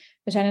zijn.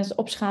 We zijn aan het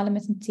opschalen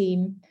met een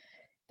team.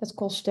 Dat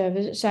kost,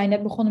 we zijn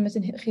net begonnen met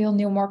een geheel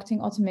nieuw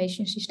marketing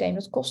automation systeem.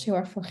 Dat kost heel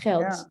erg veel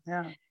geld.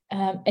 Ja.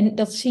 En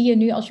dat zie je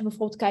nu als je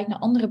bijvoorbeeld kijkt naar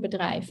andere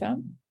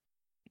bedrijven.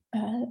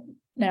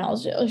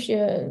 Als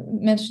je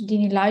mensen die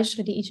niet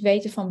luisteren, die iets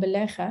weten van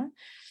beleggen.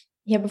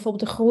 Je hebt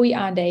bijvoorbeeld de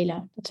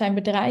groeiaandelen. Dat zijn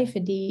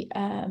bedrijven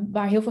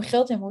waar heel veel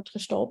geld in wordt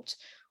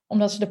gestopt,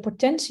 omdat ze de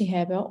potentie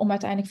hebben om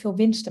uiteindelijk veel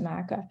winst te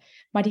maken.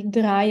 Maar die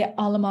draaien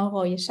allemaal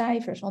rode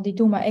cijfers. Want die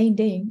doen maar één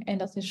ding. En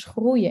dat is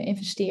groeien,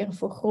 investeren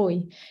voor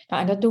groei.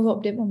 Nou, en dat doen we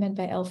op dit moment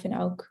bij Elfen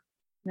ook.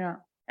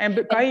 Ja.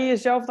 En kan je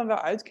jezelf dan wel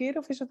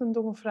uitkeren? Of is dat een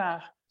domme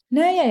vraag?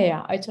 Nee,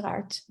 ja,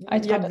 uiteraard.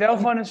 Je hebt wel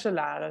gewoon een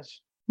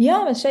salaris.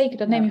 Ja, zeker.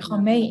 Dat neem je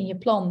gewoon mee in je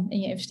plan, in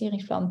je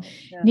investeringsplan.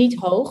 Ja. Niet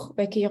hoog.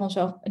 Wij keren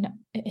onszelf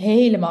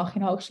helemaal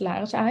geen hoog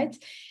salaris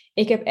uit.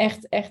 Ik heb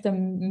echt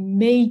een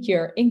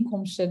major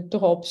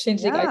inkomstendrop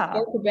sinds ik uit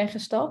corporate ben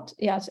gestapt.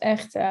 Ja, het is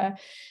echt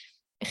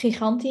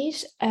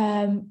gigantisch.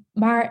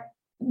 Maar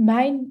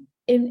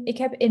ik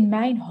heb in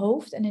mijn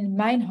hoofd en in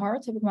mijn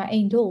hart heb ik maar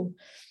één doel.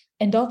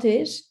 En dat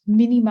is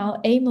minimaal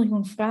 1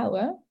 miljoen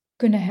vrouwen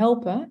kunnen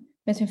helpen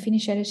met hun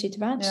financiële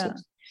situatie.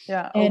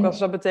 Ja, ook als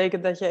dat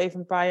betekent dat je even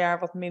een paar jaar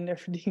wat minder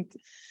verdient.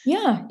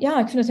 Ja, ik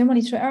vind het helemaal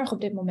niet zo erg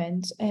op dit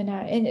moment.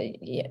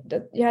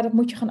 Dat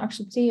moet je gaan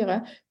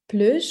accepteren.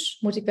 Plus,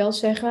 moet ik wel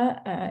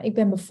zeggen, ik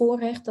ben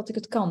bevoorrecht dat ik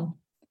het kan.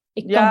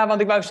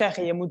 Want ik wou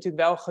zeggen, je moet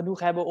natuurlijk wel genoeg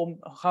hebben om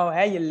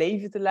gewoon je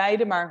leven te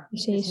leiden. Maar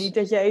het is niet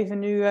dat je even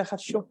nu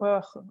gaat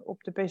shoppen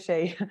op de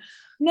pc.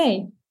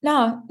 Nee,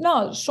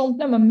 soms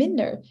maar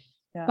minder.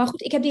 Ja. Maar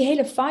goed, ik heb die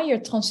hele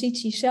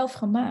FIRE-transitie zelf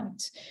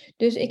gemaakt.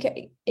 Dus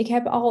ik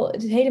heb al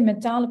het hele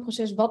mentale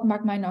proces, wat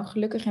maakt mij nou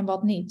gelukkig en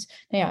wat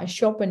niet. Nou ja,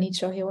 shoppen niet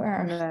zo heel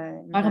erg.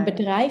 Maar een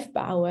bedrijf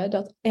bouwen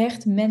dat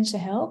echt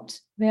mensen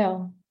helpt,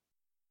 wel.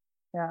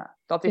 Ja,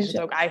 dat is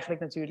het ook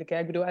eigenlijk natuurlijk. Hè?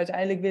 Ik bedoel,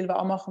 uiteindelijk willen we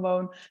allemaal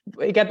gewoon...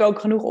 Ik heb ook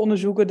genoeg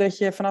onderzoeken dat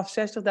je vanaf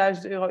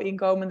 €60.000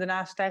 inkomen...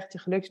 daarna stijgt je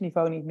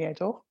geluksniveau niet meer,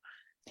 toch?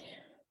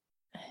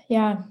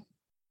 Ja,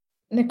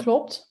 dat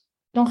klopt.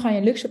 Dan ga je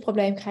een luxe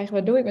probleem krijgen,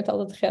 waardoor je met al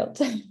dat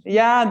geld...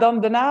 Ja,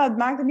 dan daarna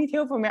maakt het niet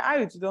heel veel meer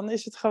uit. Dan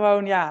is het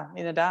gewoon,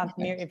 inderdaad,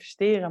 meer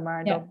investeren.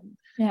 Maar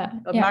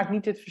dat maakt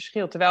niet het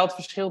verschil. Terwijl het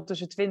verschil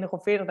tussen 20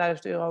 of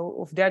 €40.000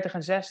 of 30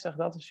 en 60,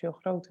 dat is veel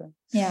groter.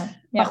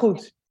 Maar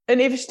goed, een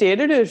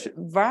investeerder dus.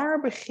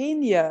 Waar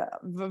begin je?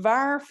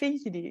 Waar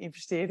vind je die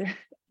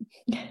investeerder?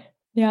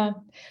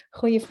 Ja,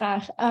 goede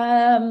vraag.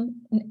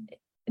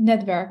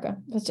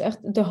 Netwerken, dat is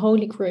echt de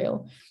holy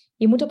grail.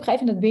 Je moet op een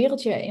gegeven moment het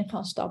wereldje in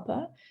gaan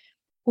stappen.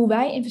 Hoe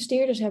wij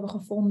investeerders hebben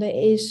gevonden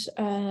is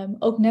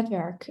ook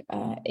netwerk.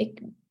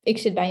 Ik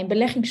zit bij een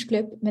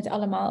beleggingsclub met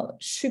allemaal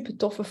super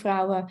toffe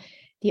vrouwen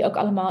die ook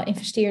allemaal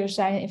investeerders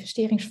zijn,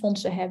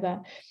 investeringsfondsen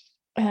hebben.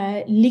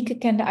 Lieke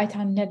kende uit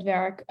haar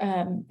netwerk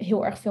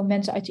heel erg veel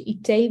mensen uit de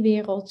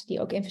IT-wereld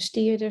die ook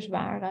investeerders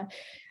waren.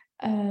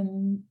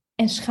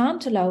 En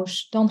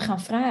schaamteloos dan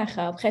gaan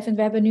vragen. Op een gegeven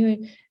moment, we hebben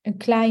nu een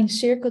klein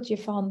cirkeltje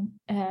van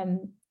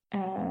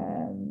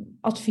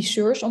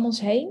adviseurs om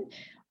ons heen.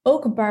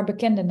 Ook een paar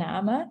bekende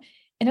namen.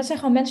 En dat zijn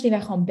gewoon mensen die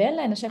wij gewoon bellen.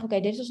 En dan zeggen,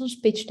 oké, dit is ons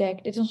pitch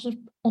deck. Dit is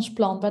ons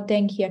plan. Wat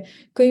denk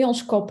je? Kun je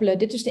ons koppelen?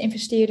 Dit is de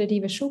investeerder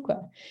die we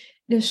zoeken.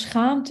 Dus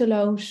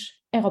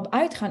schaamteloos erop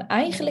uitgaan.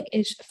 Eigenlijk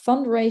is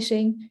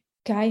fundraising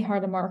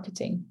keiharde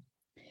marketing.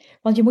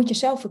 Want je moet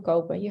jezelf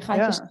verkopen. Je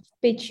gaat jezelf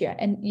pitchen.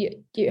 En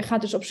je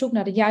gaat dus op zoek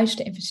naar de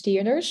juiste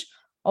investeerders.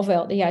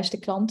 Ofwel de juiste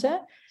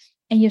klanten.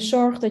 En je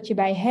zorgt dat je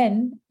bij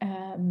hen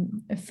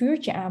een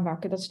vuurtje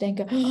aanwakkert. Dat ze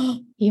denken,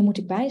 hier moet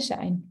ik bij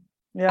zijn.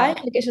 Ja.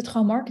 Eigenlijk is het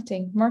gewoon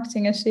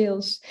marketing en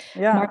sales,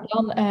 maar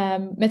dan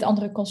met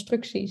andere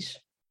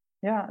constructies.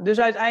 Ja, dus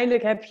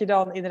uiteindelijk heb je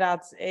dan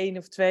inderdaad 1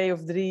 of 2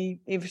 of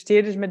 3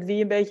 investeerders met wie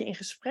je een beetje in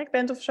gesprek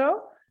bent of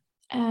zo?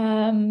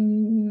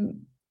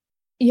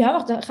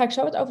 Wacht, daar ga ik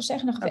zo wat over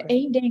zeggen. Nog even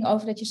 1 ding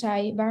over dat je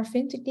zei, waar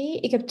vind ik die?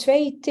 Ik heb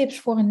 2 tips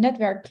voor een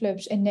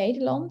netwerkclubs in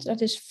Nederland.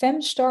 Dat is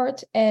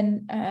Femstart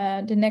en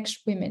The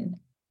Next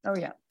Women. Oh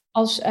ja.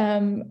 Als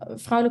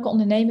vrouwelijke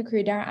ondernemer kun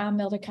je daar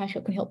aanmelden, krijg je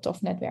ook een heel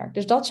tof netwerk.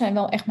 Dus dat zijn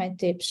wel echt mijn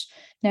tips,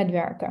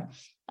 netwerken.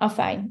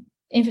 Afijn,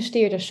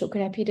 investeerders zoeken,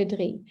 dan heb je er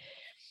 3.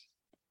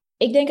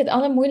 Ik denk het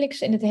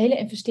allermoeilijkste in het hele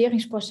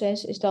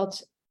investeringsproces is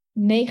dat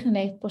 99%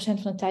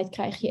 van de tijd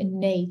krijg je een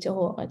nee te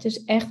horen. Het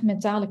is echt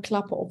mentale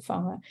klappen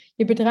opvangen.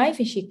 Je bedrijf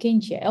is je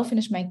kindje. Elfin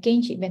is mijn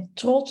kindje. Ik ben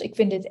trots. Ik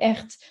vind dit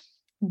echt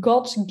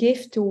God's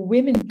gift to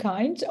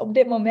womankind op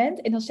dit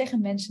moment. En dan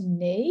zeggen mensen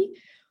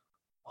nee.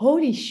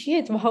 Holy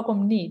shit,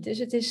 waarom niet? Dus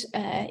het is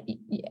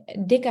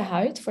dikke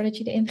huid voordat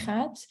je erin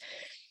gaat.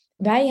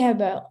 Wij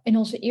hebben in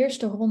onze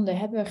eerste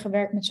ronde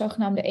gewerkt met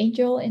zogenaamde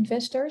angel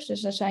investors.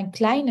 Dus dat zijn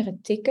kleinere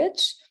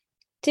tickets.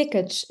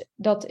 Tickets,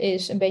 dat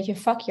is een beetje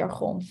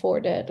vakjargon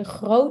voor de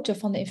grootte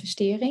van de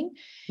investering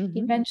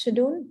die mensen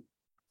doen.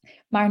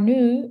 Maar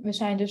we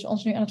zijn dus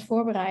ons nu aan het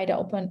voorbereiden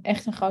op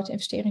een grote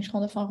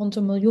investeringsronde van rond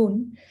 $1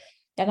 miljoen.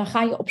 Ja, dan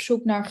ga je op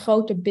zoek naar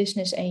grote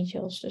business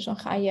angels. Dus dan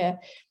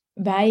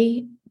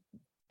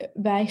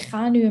wij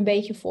gaan nu een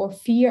beetje voor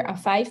 4 à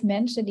 5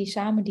 mensen die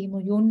samen die $1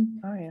 miljoen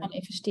gaan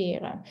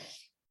investeren.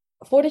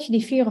 Voordat je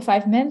die 4 of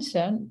 5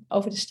 mensen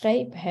over de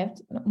streep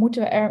hebt,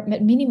 moeten we er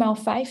met minimaal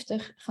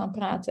 50 gaan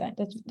praten.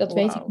 Dat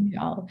weet ik nu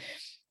al.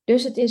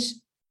 Dus het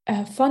is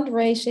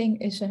fundraising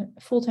is een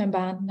fulltime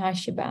baan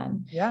naast je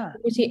baan. Ja. Je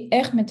moet hier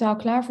echt mentaal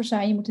klaar voor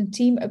zijn. Je moet een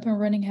team up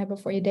and running hebben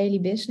voor je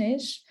daily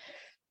business.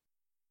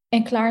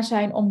 En klaar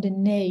zijn om de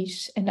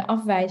nee's en de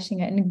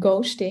afwijzingen en de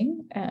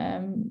ghosting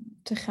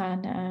te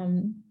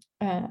gaan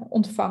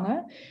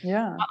ontvangen.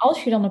 Ja. Maar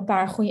als je dan een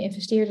paar goede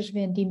investeerders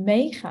wint die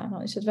meegaan,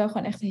 dan is het wel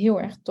gewoon echt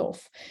heel erg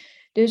tof.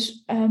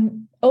 Dus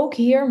ook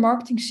hier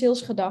marketing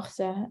sales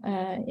gedachten.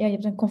 Je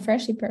hebt een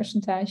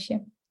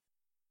conversiepercentage.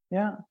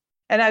 Ja.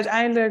 En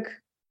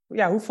uiteindelijk,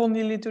 hoe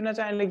vonden jullie toen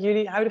uiteindelijk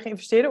jullie huidige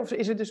investeerder? Of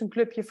is het dus een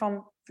clubje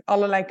van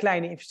allerlei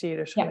kleine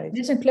investeerders geweest? Ja,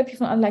 dit is een clubje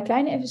van allerlei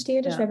kleine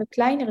investeerders. Ja. We hebben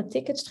kleinere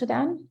tickets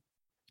gedaan.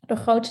 De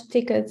grootste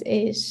ticket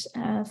is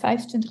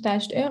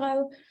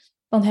 €25.000.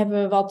 Dan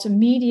hebben we wat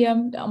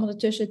medium, allemaal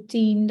ertussen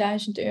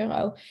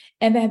 €10.000.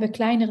 En we hebben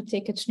kleinere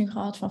tickets nu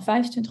gehad van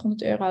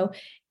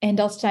 €2500. En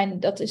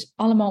dat is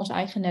allemaal ons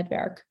eigen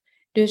netwerk.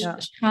 Dus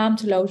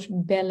schaamteloos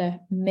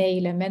bellen,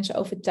 mailen, mensen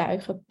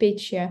overtuigen,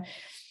 pitchen.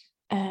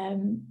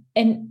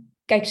 En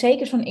kijk,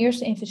 zeker zo'n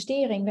eerste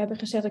investering. We hebben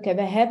gezegd, oké,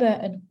 we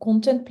hebben een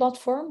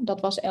contentplatform.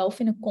 Dat was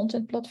Elfin, een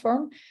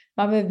contentplatform.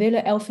 Maar we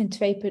willen Elfin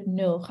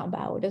 2.0 gaan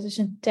bouwen. Dat is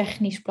een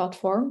technisch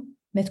platform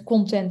met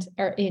content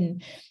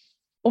erin.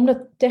 Om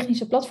dat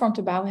technische platform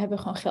te bouwen, hebben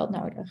we gewoon geld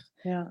nodig.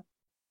 Ja.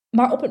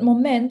 Maar op het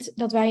moment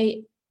dat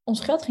wij ons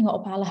geld gingen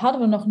ophalen,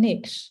 hadden we nog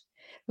niks.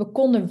 We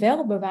konden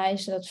wel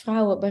bewijzen dat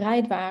vrouwen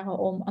bereid waren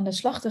om aan de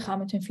slag te gaan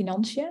met hun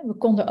financiën. We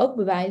konden ook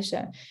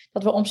bewijzen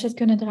dat we omzet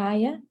kunnen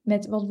draaien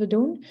met wat we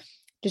doen.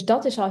 Dus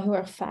dat is al heel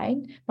erg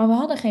fijn. Maar we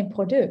hadden geen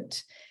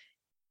product.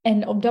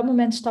 En op dat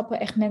moment stappen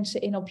echt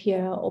mensen in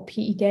op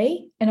je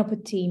idee en op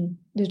het team.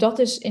 Dus dat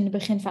is in de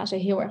beginfase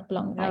heel erg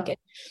belangrijk. Ja.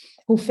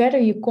 Hoe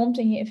verder je komt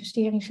in je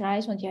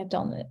investeringsreis, want je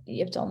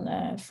hebt dan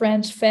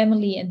friends,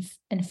 family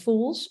en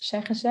fools,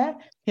 zeggen ze.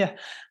 Ja,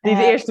 die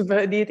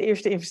het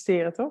eerste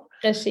investeren, toch?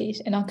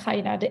 Precies. En dan ga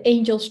je naar de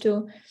angels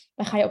toe.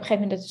 Dan ga je op een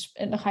gegeven moment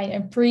dan ga je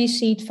een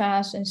pre-seed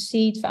fase, een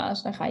seed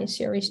fase. Dan ga je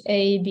series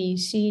A, B,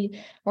 C.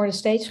 Worden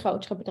steeds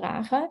grotere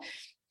bedragen.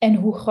 En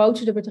hoe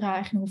groter de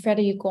bedragen en hoe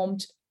verder je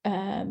komt,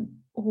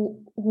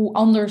 hoe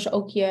anders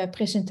ook je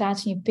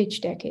presentatie en je pitch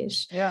deck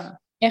is. Ja.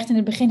 Echt in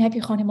het begin heb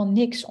je gewoon helemaal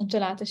niks om te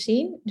laten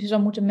zien. Dus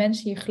dan moeten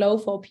mensen hier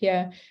geloven op je,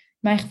 in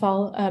mijn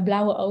geval,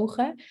 blauwe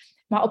ogen.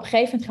 Maar op een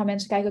gegeven moment gaan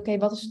mensen kijken, oké,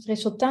 wat is het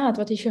resultaat?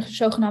 Wat is je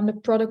zogenaamde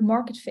product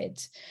market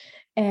fit?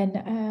 En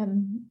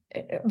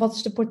wat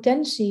is de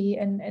potentie?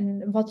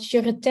 En wat is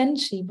je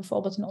retentie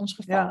bijvoorbeeld in ons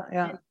geval? Ja,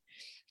 ja.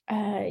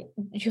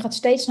 Dus je gaat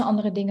steeds naar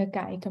andere dingen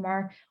kijken.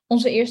 Maar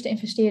onze eerste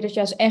investeerders,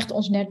 is echt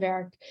ons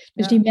netwerk.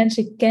 Dus die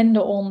mensen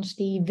kenden ons,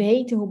 die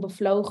weten hoe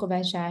bevlogen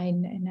wij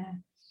zijn.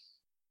 En,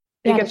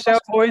 ik heb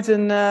zelf ooit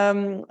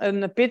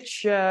een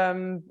pitch,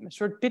 een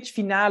soort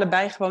pitchfinale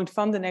bijgewoond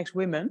van The Next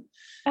Women.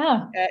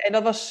 En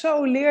dat was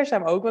zo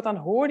leerzaam ook, want dan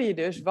hoorde je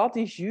dus wat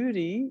die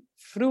jury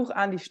vroeg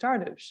aan die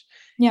start-ups.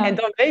 Ja. En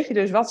dan weet je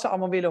dus wat ze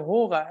allemaal willen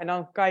horen. En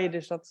dan kan je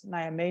dus dat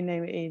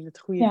meenemen in het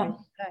goede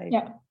bedrijf.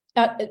 Ja.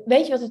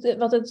 Weet je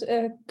wat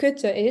het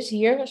kutte is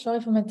hier?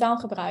 Sorry voor mijn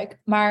taalgebruik.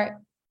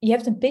 Maar je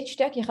hebt een pitch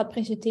deck, je gaat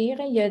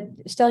presenteren.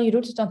 Stel je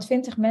doet het aan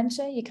 20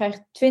 mensen. Je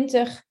krijgt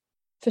 20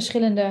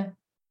 verschillende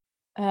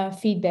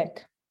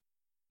feedback.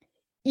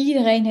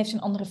 Iedereen heeft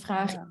een andere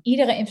vraag. Ja.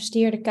 Iedere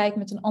investeerder kijkt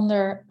met een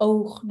ander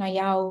oog naar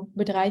jouw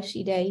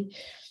bedrijfsidee.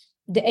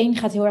 De een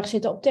gaat heel erg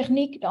zitten op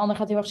techniek. De ander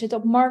gaat heel erg zitten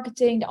op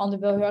marketing. De ander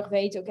wil heel erg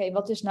weten, oké,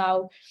 wat is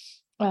nou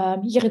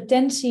je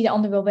retentie? De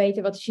ander wil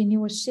weten, wat is je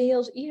nieuwe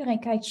sales? Iedereen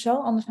kijkt zo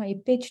anders naar je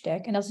pitch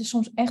deck. En dat is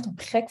soms echt om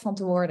gek van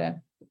te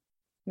worden.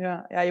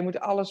 Ja, je moet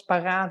alles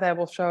paraat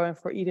hebben of zo en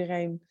voor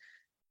iedereen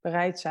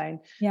bereid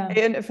zijn. Ja.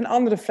 En even een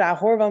andere vraag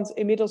hoor, want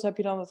inmiddels heb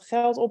je dan het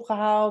geld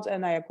opgehaald en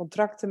je hebt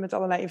contracten met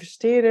allerlei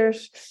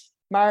investeerders.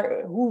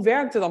 Maar hoe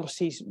werkt het dan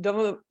precies?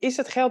 Is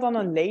het geld dan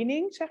een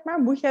lening, zeg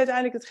maar? Moet je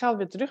uiteindelijk het geld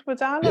weer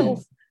terugbetalen?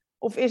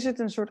 Of is het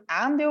een soort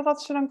aandeel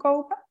wat ze dan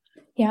kopen?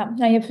 Ja,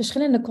 je hebt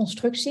verschillende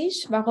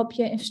constructies waarop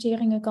je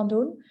investeringen kan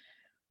doen.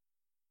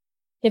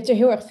 Je hebt er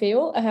heel erg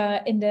veel.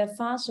 In de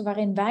fase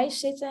waarin wij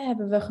zitten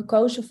hebben we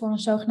gekozen voor een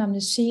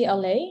zogenaamde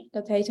CLA.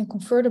 Dat heet een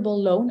Convertible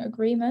Loan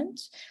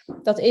Agreement.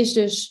 Dat is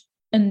dus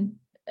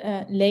een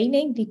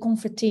lening die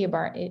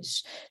converteerbaar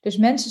is. Dus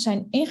mensen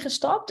zijn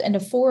ingestapt en de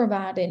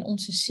voorwaarden in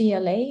onze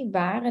CLA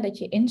waren dat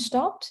je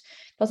instapt.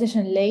 Dat is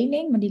een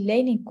lening, maar die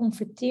lening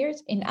converteert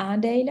in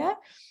aandelen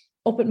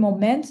op het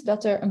moment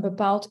dat er een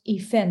bepaald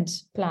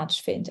event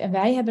plaatsvindt. En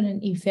wij hebben een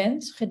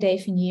event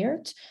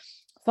gedefinieerd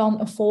van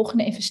een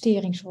volgende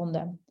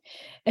investeringsronde.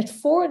 Het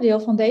voordeel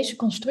van deze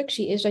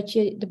constructie is dat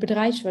je de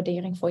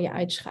bedrijfswaardering voor je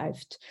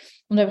uitschuift.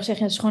 Omdat we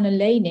zeggen, het is gewoon een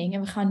lening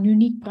en we gaan nu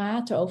niet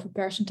praten over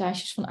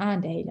percentages van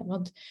aandelen.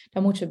 Want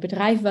dan moeten we het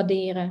bedrijf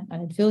waarderen.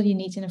 Nou, dat wil je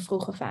niet in een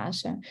vroege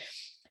fase.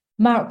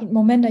 Maar op het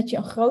moment dat je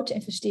een grote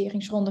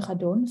investeringsronde gaat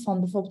doen, van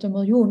bijvoorbeeld 1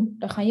 miljoen,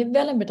 dan ga je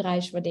wel een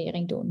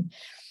bedrijfswaardering doen.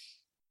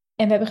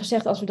 En we hebben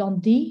gezegd, als we dan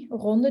die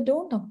ronde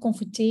doen, dan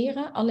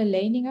converteren alle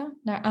leningen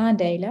naar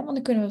aandelen. Want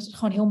dan kunnen we het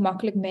gewoon heel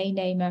makkelijk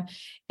meenemen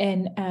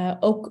en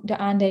ook de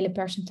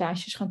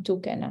aandelenpercentages gaan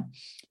toekennen.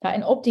 Nou,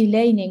 en op die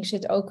lening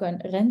zit ook een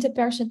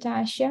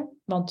rentepercentage.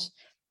 Want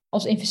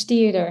als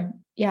investeerder,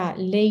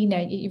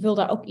 lenen, je wil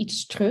daar ook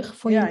iets terug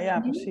voor je lening. Ja,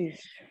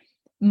 precies.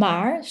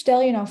 Maar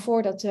stel je nou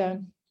voor dat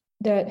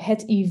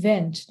het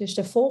event, dus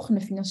de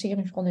volgende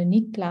financieringsronde,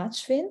 niet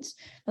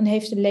plaatsvindt. Dan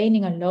heeft de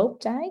lening een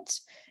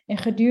looptijd. En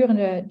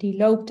gedurende die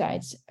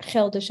looptijd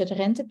geldt dus het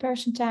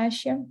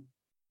rentepercentage. En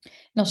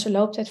als de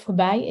looptijd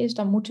voorbij is,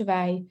 dan moeten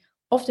wij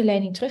of de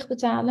lening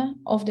terugbetalen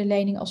of de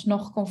lening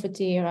alsnog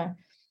converteren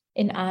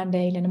in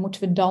aandelen. En dan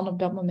moeten we dan op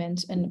dat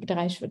moment een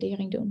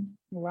bedrijfswaardering doen.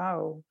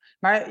 Wauw.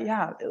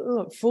 Maar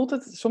voelt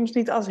het soms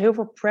niet als heel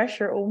veel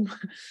pressure om...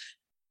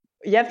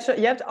 Je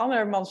hebt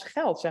andermans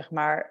geld, zeg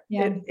maar.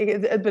 Ja.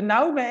 Het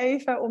benauwt me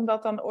even om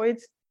dat dan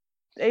ooit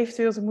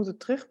eventueel te moeten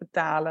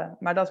terugbetalen.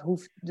 Maar dat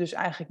hoeft dus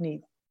eigenlijk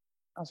niet.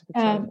 Als ik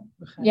het zo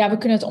begrijp. We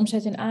kunnen het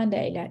omzetten in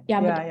aandelen.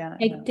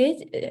 Kijk,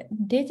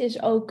 dit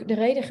is ook de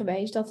reden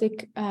geweest dat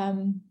ik...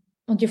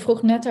 want Want je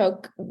vroeg net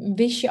ook,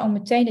 wist je al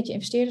meteen dat je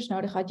investeerders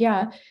nodig had?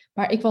 Ja,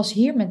 maar ik was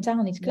hier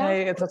mentaal niet klaar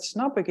Nee, voor. dat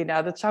snap ik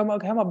inderdaad. Dat zou me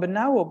ook helemaal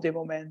benauwen op dit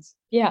moment.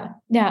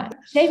 Ja, het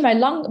heeft mij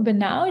lang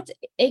benauwd.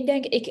 Ik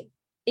denk,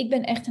 ik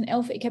ben echt een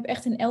elf. Ik heb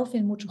echt een elf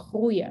in moeten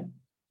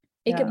groeien.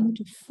 Ik heb Ja.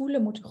 moeten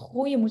voelen, moeten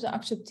groeien, moeten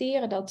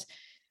accepteren dat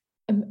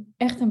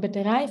echt een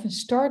bedrijf, een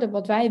start-up,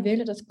 wat wij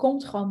willen, dat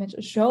komt gewoon met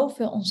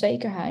zoveel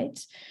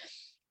onzekerheid.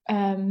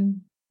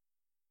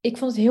 Ik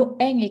vond het heel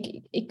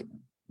eng.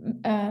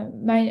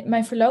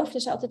 Mijn verloofde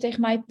zei altijd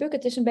tegen mij, Puk,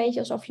 het is een beetje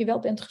alsof je wel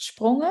bent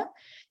gesprongen.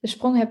 De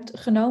sprong hebt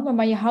genomen,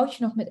 maar je houdt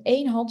je nog met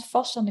één hand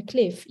vast aan de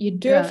klif. Je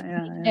durft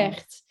niet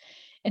echt.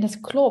 En dat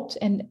klopt.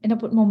 En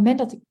op het moment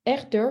dat ik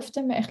echt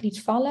durfde, me echt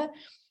liet vallen,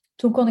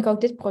 toen kon ik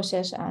ook dit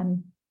proces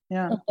aan.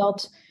 Ja.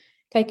 Omdat,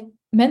 kijk,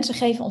 mensen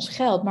geven ons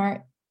geld,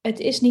 maar het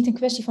is niet een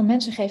kwestie van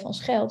mensen geven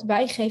ons geld.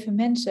 Wij geven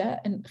mensen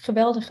een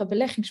geweldige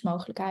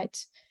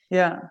beleggingsmogelijkheid.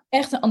 Ja.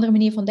 Echt een andere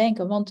manier van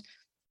denken. Want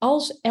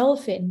als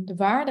Elfin de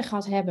waarde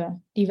gaat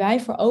hebben die wij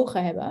voor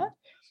ogen hebben,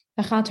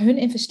 dan gaat hun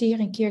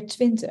investering keer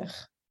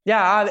 20.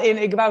 Ja,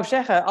 en ik wou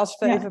zeggen, als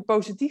we even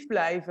positief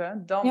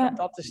blijven, dan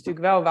dat is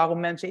natuurlijk wel waarom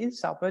mensen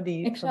instappen.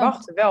 Die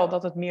verwachten wel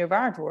dat het meer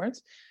waard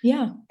wordt.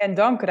 Ja. En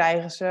dan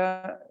krijgen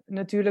ze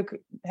natuurlijk,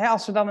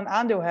 als ze dan een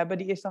aandeel hebben,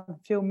 die is dan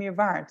veel meer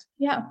waard.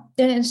 Ja,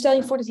 en stel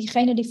je voor dat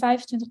diegene die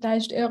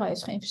 €25.000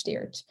 heeft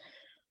geïnvesteerd.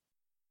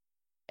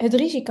 Het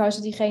risico is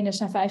dat diegene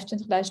zijn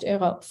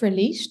 €25.000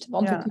 verliest,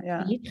 want we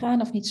kunnen niet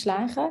gaan of niet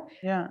slagen.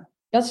 Ja.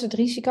 Dat is het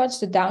risico, dat is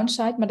de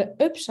downside. Maar de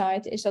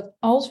upside is dat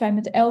als wij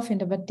met de Elfin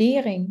de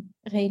waardering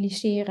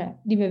realiseren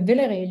die we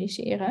willen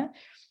realiseren,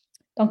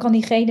 dan kan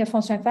diegene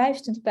van zijn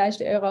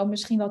 €25.000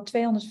 misschien wel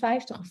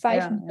 250 of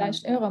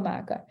 €500.000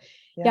 maken.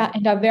 Ja,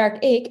 en daar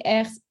werk ik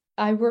echt,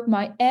 I work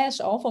my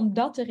ass off om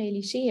dat te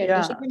realiseren. Ja.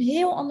 Dus ik ben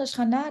heel anders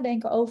gaan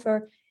nadenken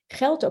over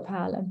geld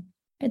ophalen.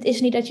 Het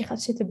is niet dat je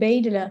gaat zitten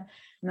bedelen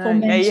voor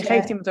mensen. Nee, je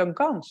geeft iemand ook een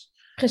kans.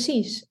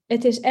 Precies.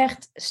 Het is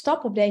echt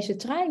stap op deze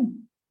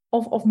trein.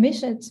 Of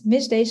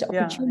mis deze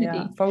opportunity.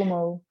 Ja,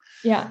 FOMO.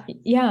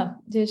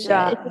 Dus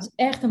het is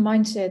echt een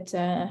mindset.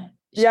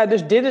 Ja,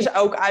 dus dit is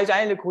ook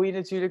uiteindelijk hoe je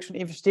natuurlijk zo'n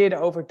investeerder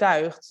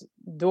overtuigt.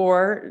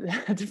 Door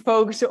te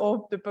focussen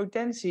op de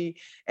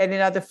potentie. En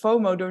inderdaad de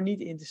FOMO door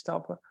niet in te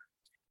stappen.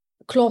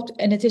 Klopt.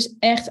 En het is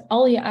echt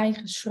al je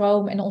eigen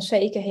schroom en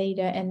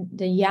onzekerheden en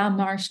de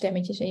ja-maar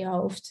stemmetjes in je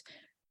hoofd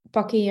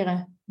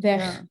parkeren,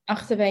 weg,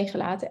 achterwege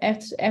laten.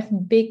 Echt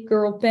big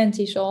girl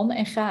panties on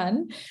en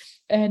gaan.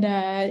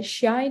 En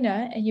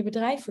shinen en je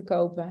bedrijf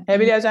verkopen. Hebben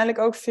jullie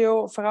uiteindelijk ook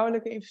veel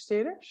vrouwelijke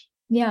investeerders?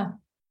 Ja.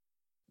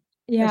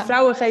 En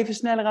vrouwen geven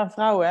sneller aan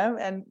vrouwen, hè?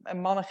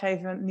 En mannen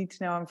geven niet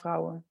snel aan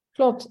vrouwen.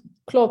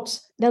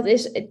 Klopt. Dat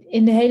is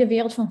in de hele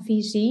wereld van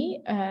VC,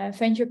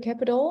 venture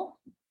capital.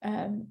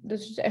 Dat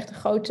is echt een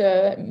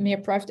grote, meer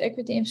private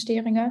equity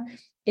investeringen.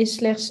 Is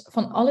slechts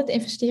van al het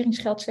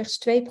investeringsgeld slechts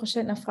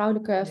 2% naar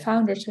vrouwelijke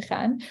founders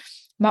gegaan.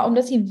 Maar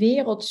omdat die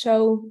wereld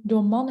zo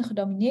door mannen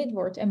gedomineerd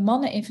wordt. En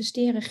mannen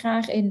investeren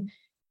graag in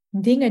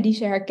dingen die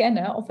ze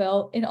herkennen,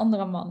 ofwel in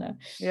andere mannen.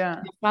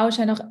 Ja. Vrouwen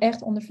zijn nog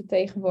echt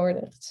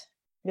ondervertegenwoordigd.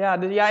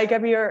 Ja, ik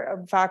heb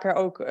hier vaker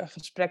ook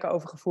gesprekken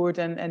over gevoerd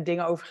en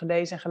dingen over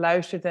gelezen en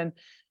geluisterd. En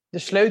de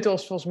sleutel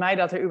is volgens mij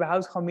dat er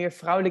überhaupt gewoon meer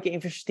vrouwelijke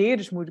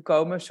investeerders moeten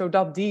komen,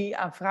 zodat die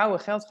aan vrouwen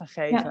geld gaan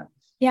geven.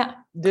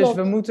 Ja, dus klopt.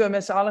 We moeten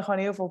met z'n allen gewoon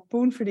heel veel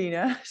poen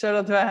verdienen,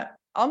 zodat we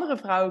andere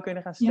vrouwen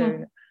kunnen gaan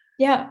steunen.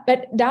 Ja,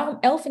 daarom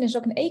Elfin is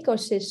ook een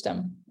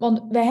ecosystem.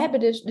 Want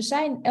er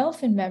zijn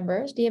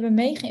Elfin-members die hebben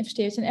mee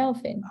geïnvesteerd in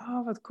Elfin.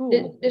 Oh, wat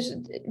cool. Dus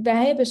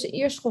wij hebben ze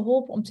eerst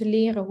geholpen om te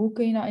leren hoe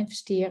kun je nou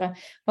investeren,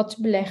 wat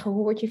te beleggen,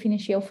 hoe word je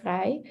financieel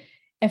vrij.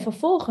 En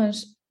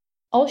vervolgens,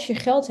 als je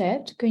geld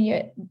hebt,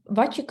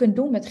 wat je kunt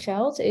doen met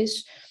geld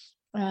is,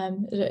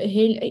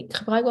 ik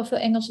gebruik wel veel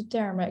Engelse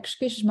termen,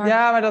 excuses, maar...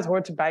 Ja, maar dat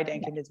hoort erbij,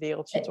 denk ik, in dit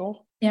wereldje,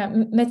 toch? Ja,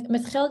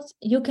 met geld,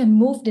 you can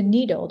move the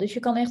needle. Dus je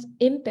kan echt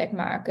impact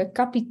maken.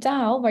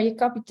 Kapitaal, waar je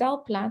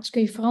kapitaal plaatst,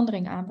 kun je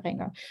verandering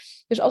aanbrengen.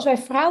 Dus als wij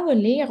vrouwen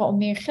leren om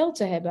meer geld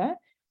te hebben,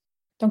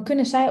 dan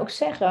kunnen zij ook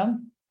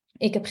zeggen,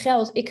 ik heb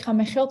geld, ik ga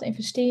mijn geld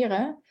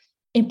investeren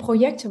in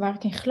projecten waar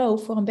ik in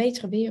geloof voor een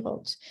betere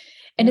wereld.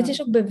 En het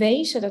is ook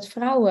bewezen dat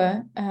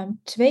vrouwen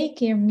 2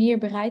 keer meer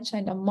bereid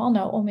zijn dan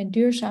mannen om in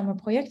duurzame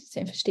projecten te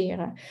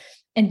investeren.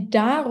 En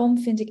daarom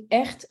vind ik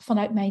echt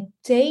vanuit mijn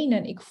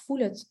tenen, ik voel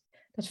het,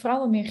 dat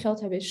vrouwen meer geld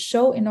hebben is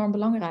zo enorm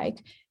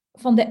belangrijk.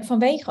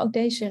 Vanwege ook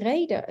deze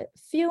reden.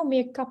 Veel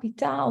meer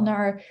kapitaal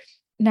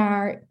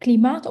naar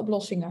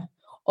klimaatoplossingen.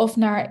 Of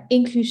naar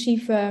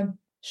inclusieve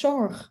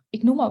zorg.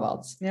 Ik noem maar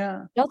wat.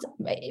 Ja.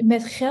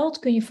 Met geld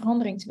kun je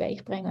verandering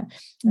teweeg brengen.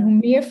 Ja. Hoe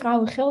meer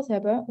vrouwen geld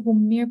hebben, hoe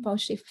meer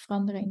positieve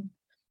verandering.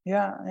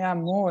 Ja,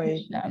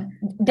 mooi.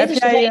 Dus,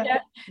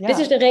 dit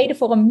is de reden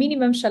voor een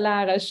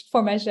minimumsalaris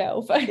voor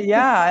mijzelf.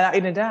 Ja,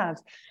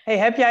 inderdaad. Hey,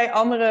 heb jij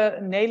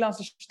andere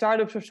Nederlandse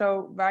start-ups of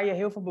zo waar je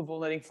heel veel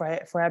bewondering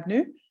voor hebt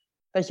nu?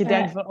 Dat je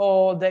denkt van,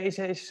 oh,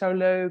 deze is zo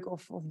leuk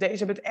of deze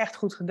hebben het echt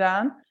goed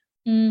gedaan.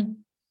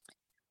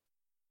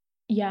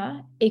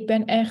 Ja, ik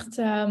ben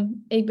echt,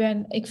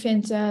 ik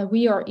vind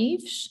We Are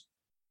Eves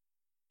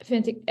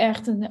vind ik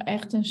echt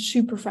een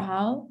super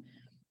verhaal.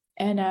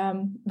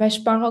 En wij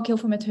sparren ook heel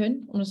veel met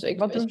hun.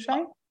 Wat doen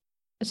zij?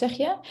 Wat zeg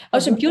je?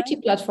 Het is een beauty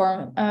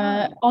platform.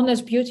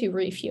 Honest Beauty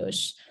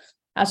Reviews.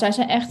 Nou, zij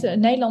zijn echt een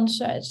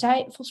Nederlandse...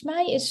 Volgens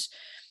mij is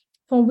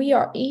van We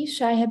Are Eve...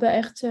 Zij hebben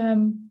echt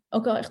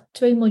ook al echt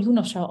 2 miljoen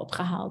of zo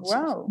opgehaald.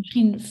 Wow.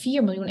 Misschien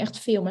 4 miljoen, echt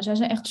veel. Maar zij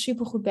zijn echt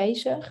super goed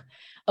bezig.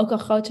 Ook al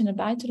groot in het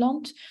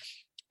buitenland.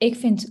 Ik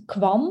vind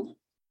Quan,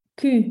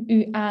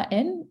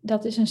 Quan,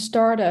 dat is een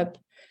start-up.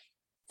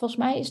 Volgens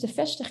mij is de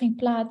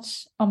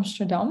vestigingplaats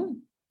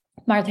Amsterdam.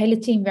 Maar het hele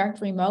team werkt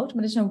remote.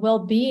 Maar het is een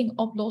well-being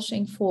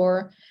oplossing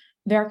voor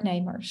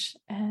werknemers.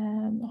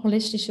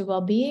 Holistische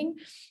well-being.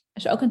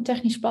 Dat is ook een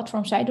technisch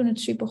platform. Zij doen het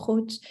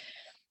supergoed.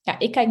 Ja,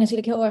 ik kijk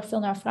natuurlijk heel erg veel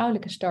naar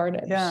vrouwelijke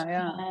start-ups.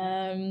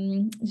 Ja.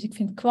 Dus ik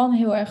vind Quan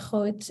heel erg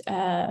goed.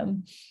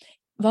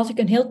 Wat ik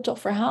een heel tof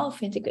verhaal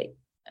vind.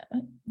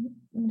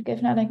 Moet ik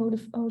even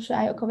nadenken hoe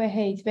zij ook alweer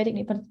heet. Weet ik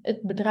niet. Maar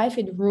het bedrijf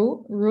heet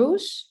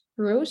Rouse.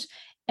 Rouze.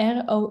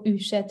 En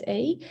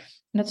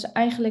dat is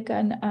eigenlijk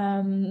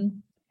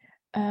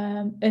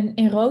een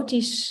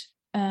erotisch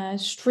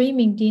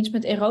streamingdienst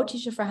met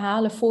erotische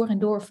verhalen voor en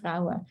door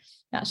vrouwen.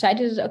 Nou, zij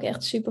doet het ook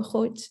echt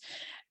supergoed.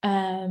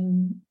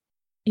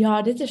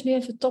 Ja, dit is nu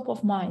even top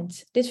of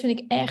mind. Dit vind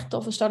ik echt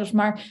toffe starters.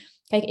 Maar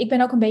kijk, ik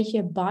ben ook een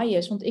beetje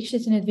biased, want ik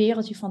zit in het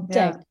wereldje van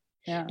tech.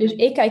 Ja. Dus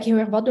ik kijk heel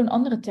erg, wat doen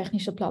andere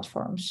technische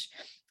platforms?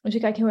 Dus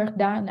ik kijk heel erg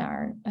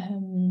daarnaar.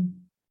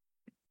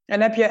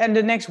 En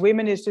The Next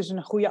Women is dus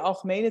een goede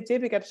algemene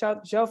tip. Ik heb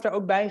zelf daar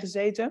ook bij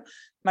gezeten.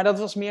 Maar dat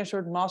was meer een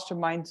soort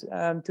mastermind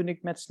toen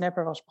ik met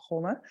Snapper was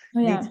begonnen.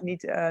 Oh ja.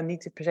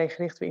 Niet per se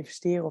gericht op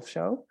investeren of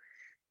zo.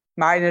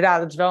 Maar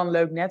inderdaad, het is wel een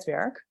leuk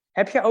netwerk.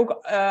 Heb je ook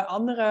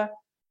andere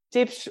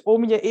tips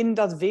om je in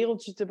dat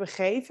wereldje te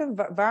begeven?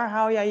 Waar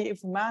haal jij je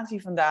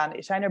informatie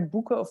vandaan? Zijn er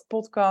boeken of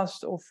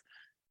podcasts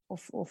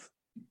of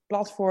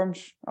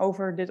platforms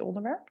over dit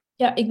onderwerp?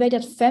 Ja, ik weet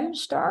dat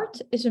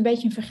Femstart is een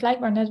beetje een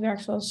vergelijkbaar netwerk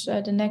zoals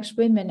The Next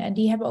Women. En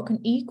die hebben ook een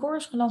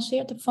e-course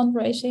gelanceerd op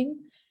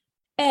fundraising.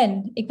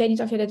 En ik weet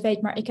niet of je dat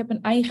weet, maar ik heb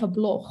een eigen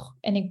blog.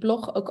 En ik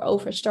blog ook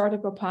over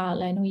start-up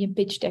ophalen en hoe je een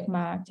pitch deck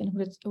maakt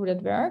en hoe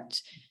dat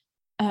werkt.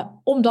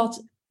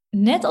 Omdat,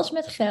 net als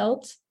met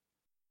geld,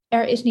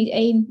 er is niet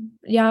één,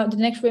 ja, The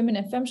Next Women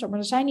en Femstart, maar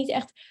er zijn niet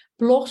echt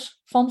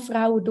blogs van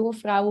vrouwen door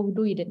vrouwen. Hoe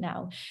doe je dit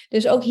nou?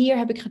 Dus ook hier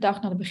heb ik gedacht,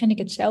 nou dan begin ik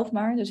het zelf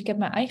maar. Dus ik heb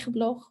mijn eigen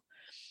blog.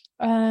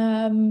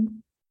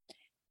 En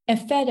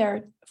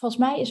verder,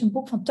 volgens mij is een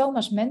boek van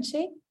Thomas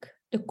Mensink,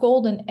 The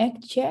Golden Egg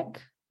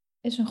Check,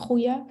 is een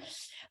goeie.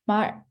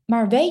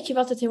 Maar weet je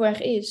wat het heel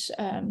erg is?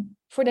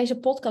 Voor deze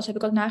podcast heb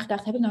ik ook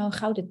nagedacht, heb ik nou een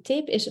gouden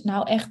tip? Is het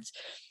nou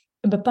echt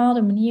een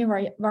bepaalde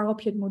manier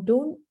waarop je het moet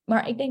doen?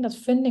 Maar ik denk dat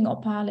funding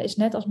ophalen is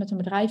net als met een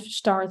bedrijf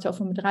starten of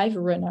een bedrijf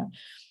runnen.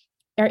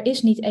 Er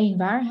is niet één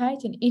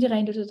waarheid en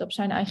iedereen doet het op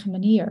zijn eigen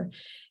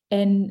manier.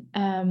 En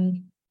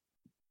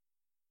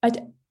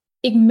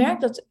ik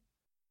merk dat...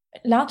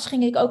 Laatst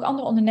ging ik ook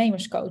andere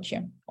ondernemers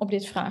coachen op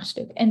dit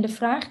vraagstuk. En de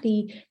vraag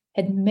die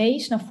het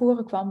meest naar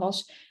voren kwam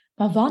was...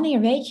 maar wanneer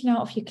weet je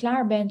nou of je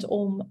klaar bent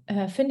om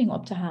funding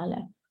op te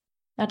halen?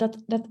 Nou,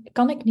 dat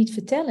kan ik niet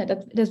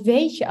vertellen. Dat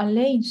weet je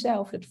alleen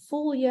zelf. Dat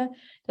voel je,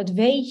 dat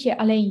weet je.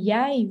 Alleen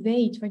jij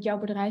weet wat jouw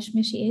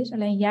bedrijfsmissie is.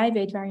 Alleen jij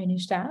weet waar je nu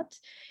staat.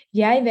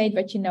 Jij weet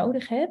wat je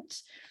nodig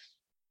hebt.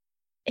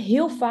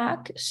 Heel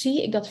vaak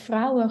zie ik dat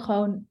vrouwen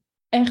gewoon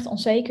echt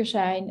onzeker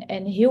zijn...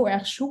 en heel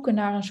erg zoeken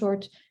naar een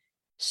soort...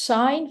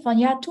 sign van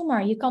ja, doe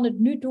maar, je kan het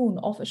nu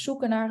doen. Of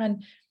zoeken naar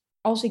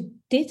als ik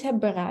dit heb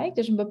bereikt,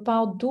 dus een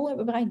bepaald doel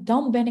heb bereikt,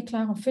 dan ben ik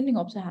klaar om funding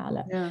op te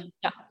halen. Ja.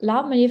 Ja,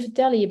 laat me je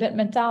vertellen, je bent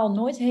mentaal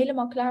nooit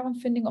helemaal klaar om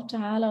funding op te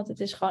halen, want het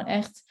is gewoon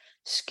echt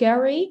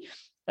scary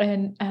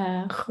en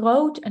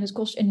groot en het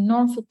kost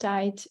enorm veel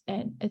tijd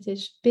en het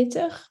is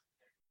pittig.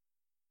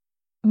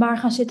 Maar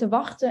gaan zitten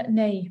wachten,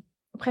 nee.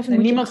 Op een gegeven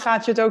moment niemand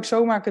gaat je het ook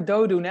zomaar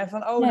cadeau doen, hè? Van,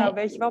 nee. Nou,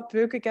 weet je wel,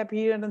 Puk, ik heb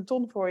hier een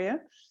ton voor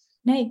je.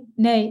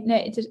 Nee,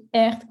 het is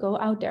echt go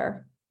out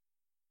there.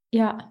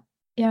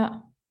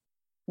 Ja.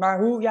 Maar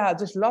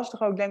het is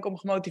lastig ook, denk ik, om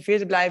gemotiveerd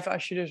te blijven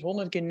als je dus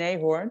 100 keer nee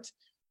hoort.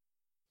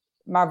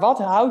 Maar wat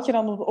houdt je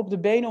dan op de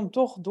benen om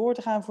toch door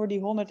te gaan voor die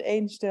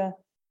 101ste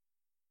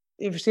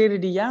investeerder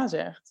die ja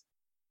zegt?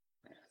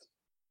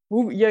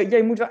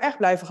 Je moet wel echt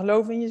blijven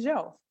geloven in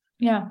jezelf.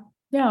 Ja,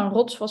 een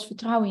rotsvast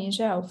vertrouwen in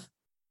jezelf.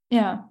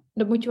 Ja,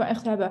 dat moet je wel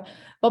echt hebben.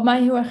 Wat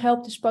mij heel erg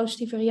helpt is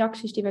positieve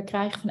reacties die we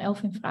krijgen van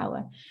Elfin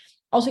Vrouwen.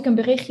 Als ik een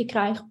berichtje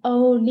krijg,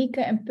 oh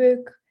Lieke en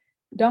Puk,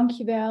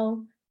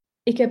 dankjewel.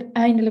 Ik heb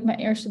eindelijk mijn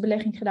eerste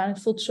belegging gedaan.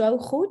 Het voelt zo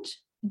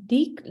goed.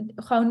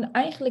 Gewoon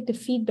eigenlijk de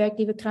feedback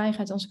die we krijgen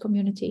uit onze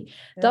community.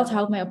 Ja. Dat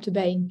houdt mij op de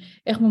been.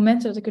 Echt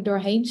momenten dat ik er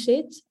doorheen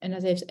zit. En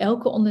dat heeft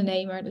elke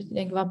ondernemer. Dat je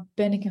denkt, waar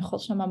ben ik in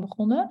godsnaam aan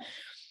begonnen?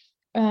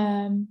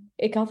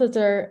 Ik had het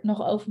er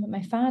nog over met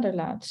mijn vader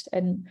laatst.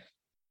 En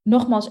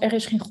nogmaals, er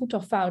is geen goed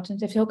of fout. En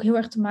het heeft ook heel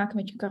erg te maken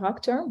met je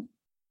karakter.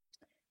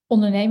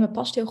 Ondernemen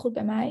past heel goed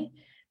bij mij.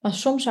 Maar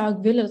soms zou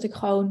ik willen dat ik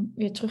gewoon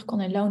weer terug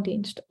kon in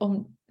loondienst.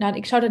 nou,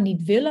 ik zou dat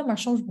niet willen, maar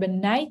soms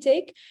benijd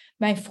ik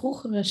mijn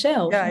vroegere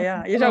zelf.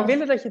 Ja. Je zou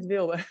willen dat je het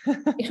wilde.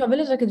 Ik zou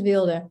willen dat ik het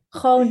wilde.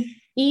 Gewoon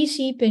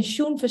easy,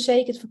 pensioen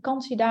verzekerd,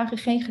 vakantiedagen,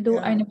 geen gedoe,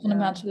 einde van de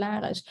maand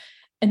salaris.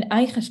 Een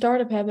eigen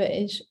start-up hebben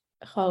is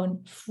gewoon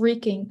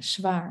freaking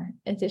zwaar.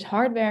 Het is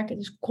hard werken,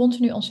 het is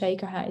continu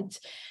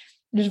onzekerheid.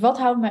 Dus wat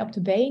houdt mij op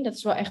de been? Dat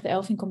is wel echt de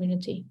Elfin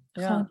community.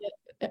 Ja. Gewoon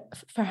de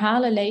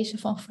verhalen lezen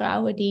van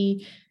vrouwen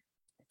die...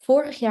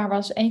 Vorig jaar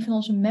was een van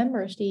onze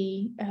members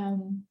die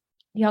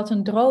had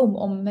een droom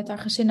om met haar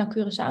gezin naar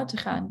Curaçao te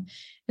gaan.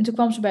 En toen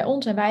kwam ze bij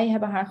ons en wij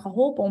hebben haar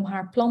geholpen om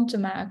haar plan te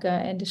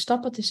maken en de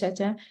stappen te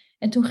zetten.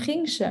 En toen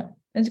ging ze.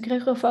 En toen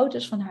kregen we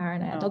foto's van haar.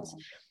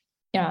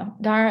 Nou,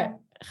 daar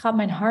gaat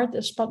mijn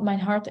hart, spat mijn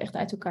hart echt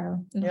uit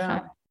elkaar. En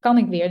dan kan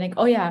ik weer. En denk,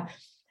 oh ja,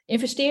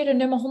 investeerder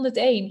nummer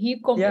 101. Hier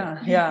komt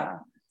het.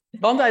 Ja.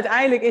 Want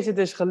uiteindelijk is het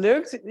dus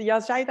gelukt. Ja,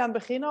 zei het aan het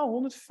begin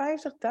al,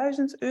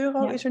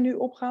 €150.000 is er nu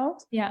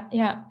opgehaald?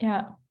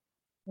 Ja.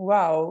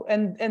 Wauw.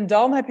 En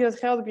dan heb je dat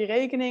geld op je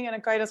rekening en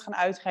dan kan je dat gaan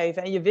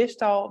uitgeven. En je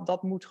wist al,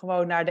 dat moet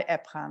gewoon naar de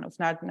app gaan of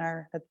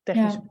naar het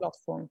technische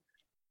platform.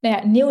 Nou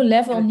ja, nieuw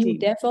level, nieuw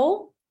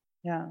devil.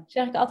 Ja.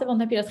 Zeg ik altijd, want dan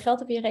heb je dat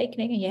geld op je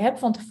rekening en je hebt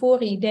van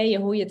tevoren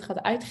ideeën hoe je het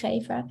gaat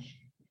uitgeven.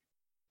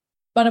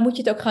 Maar dan moet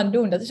je het ook gaan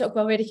doen. Dat is ook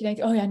wel weer dat je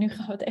denkt, oh ja, nu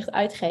gaan we het echt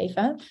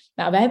uitgeven.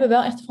 Nou, wij hebben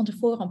wel echt van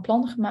tevoren een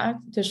plan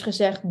gemaakt. Dus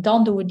gezegd,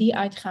 dan doen we die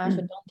uitgave,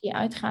 dan die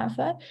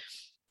uitgave.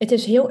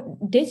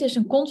 Dit is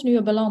een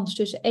continue balans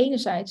tussen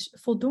enerzijds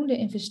voldoende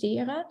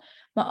investeren,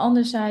 maar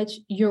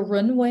anderzijds your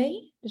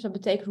runway. Dus dat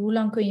betekent, hoe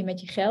lang kun je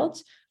met je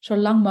geld zo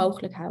lang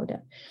mogelijk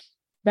houden.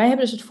 Wij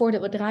hebben dus het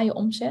voordeel, we draaien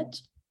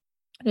omzet.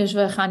 Dus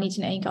we gaan niet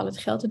in één keer al het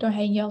geld er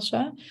doorheen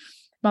jassen.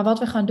 Maar wat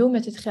we gaan doen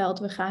met het geld,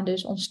 we gaan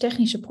dus ons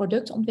technische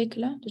product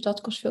ontwikkelen. Dus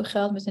dat kost veel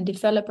geld met een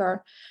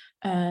developer,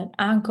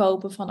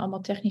 aankopen van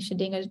allemaal technische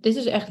dingen. Dit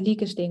is echt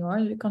Liekes ding hoor,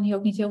 dus ik kan hier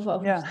ook niet heel veel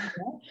over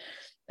vertellen.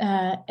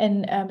 En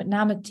met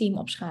name team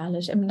opschalen.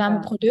 Dus, en met name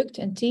product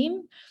en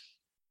team.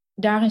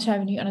 Daarin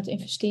zijn we nu aan het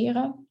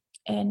investeren.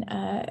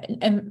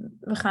 En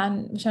we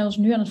zijn ons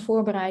nu aan het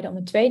voorbereiden om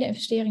een tweede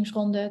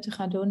investeringsronde te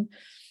gaan doen.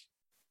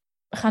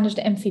 We gaan dus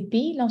de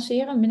MVP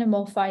lanceren,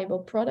 Minimal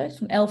Viable Product,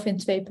 van Elfin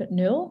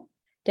 2.0.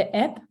 De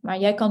app, maar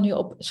jij kan nu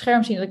op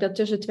scherm zien dat ik dat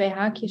tussen 2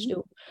 haakjes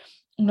doe.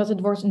 Omdat het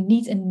wordt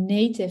niet een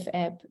native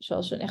app,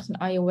 zoals echt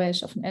een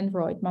iOS of een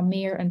Android, maar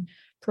meer een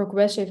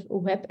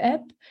progressive web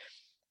app.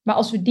 Maar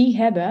als we die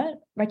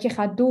hebben, wat je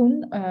gaat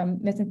doen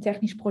met een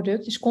technisch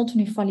product, is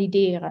continu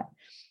valideren.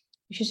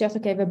 Dus je zegt,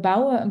 oké, we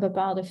bouwen een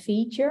bepaalde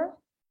feature,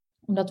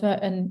 omdat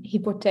we een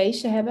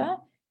hypothese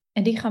hebben,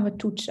 en die gaan we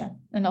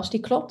toetsen. En als die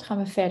klopt, gaan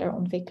we verder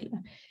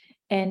ontwikkelen.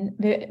 En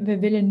we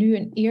willen nu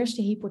een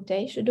eerste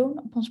hypothese doen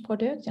op ons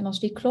product. En als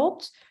die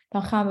klopt,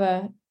 dan gaan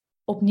we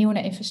opnieuw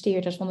naar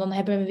investeerders. Want dan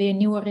hebben we weer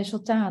nieuwe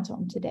resultaten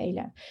om te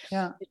delen.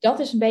 Ja. Dus dat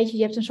is een beetje,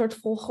 je hebt een soort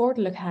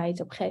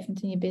volgordelijkheid op een gegeven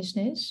moment in je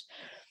business.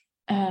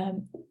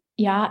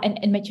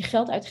 En met je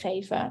geld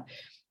uitgeven,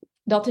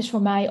 dat is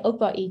voor mij ook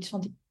wel iets.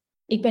 Want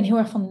ik ben heel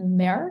erg van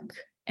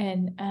merk.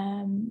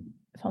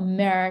 Van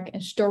merk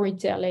en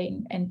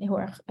storytelling. En heel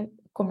erg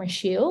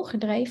commercieel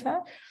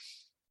gedreven.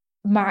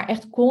 Maar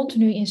echt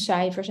continu in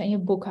cijfers en je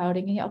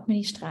boekhouding en je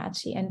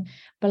administratie. En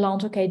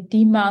balans, oké,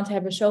 die maand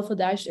hebben we zoveel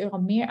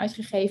 €1000 meer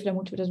uitgegeven. Dan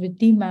moeten we dat weer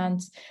die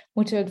maand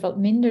het wat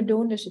minder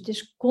doen. Dus het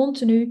is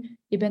continu,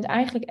 je bent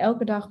eigenlijk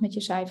elke dag met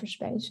je cijfers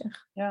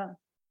bezig. Ja,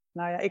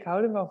 nou ja, ik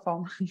hou er wel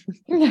van.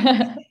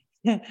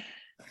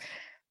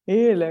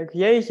 Heerlijk.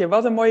 Jeetje,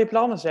 wat een mooie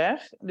plannen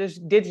zeg. Dus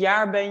dit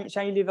jaar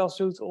zijn jullie wel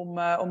zoet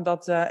om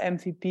dat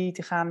MVP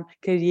te gaan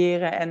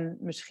creëren en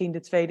misschien de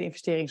tweede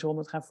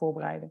investeringsronde te gaan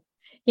voorbereiden.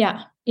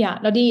 Ja,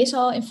 nou die is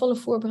al in volle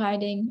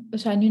voorbereiding. We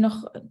zijn nu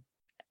nog, op een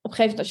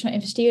gegeven moment als je naar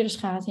investeerders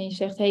gaat en je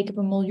zegt, hey, ik heb $1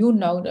 miljoen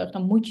nodig,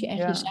 dan moet je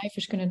echt je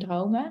cijfers kunnen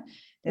dromen.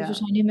 Dus we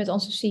zijn nu met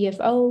onze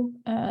CFO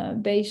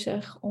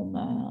bezig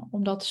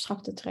om dat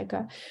strak te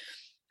trekken.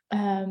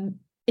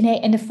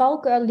 En de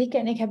valkuil, Lieke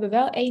en ik hebben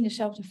wel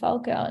dezelfde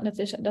valkuil. En dat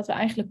is dat we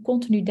eigenlijk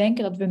continu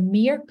denken dat we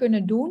meer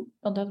kunnen doen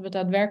dan dat we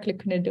daadwerkelijk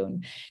kunnen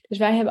doen. Dus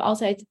wij hebben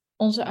altijd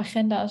onze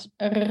agenda's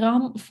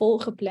ramvol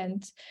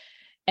gepland.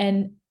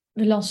 En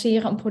we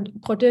lanceren een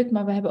product,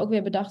 maar we hebben ook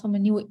weer bedacht om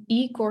een nieuwe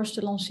e-course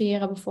te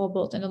lanceren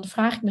bijvoorbeeld. En dan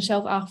vraag ik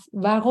mezelf af,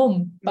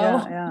 waarom?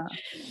 Ja.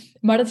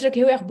 Maar dat is ook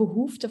heel erg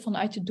behoefte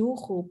vanuit de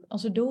doelgroep.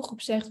 Als de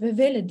doelgroep zegt, we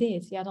willen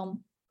dit, ja,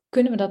 dan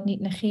kunnen we dat niet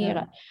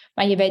negeren. Ja.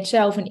 Maar je weet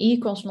zelf, een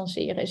e-course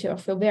lanceren is heel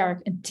erg veel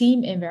werk. Een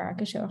team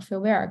inwerken is heel erg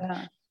veel werk.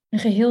 Ja. Een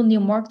geheel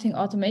nieuw marketing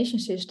automation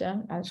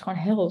system, dat is gewoon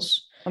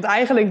hels. Want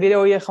eigenlijk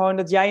wil je gewoon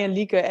dat jij en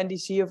Lieke en die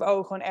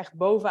CFO gewoon echt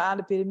bovenaan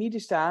de piramide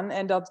staan.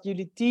 En dat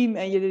jullie team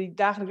en jullie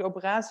dagelijkse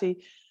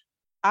operatie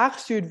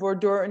aangestuurd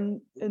wordt door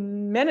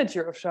een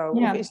manager of zo.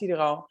 Ja. Of is die er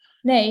al?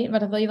 Nee, maar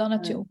daar wil je wel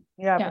naartoe.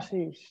 Ja,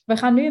 precies. We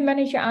gaan nu een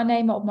manager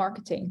aannemen op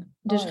marketing.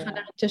 Dus we gaan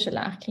daar een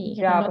tussenlaag creëren.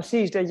 Ja,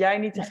 precies. Dat jij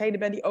niet degene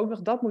bent die ook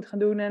nog dat moet gaan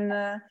doen en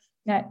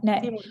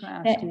die moet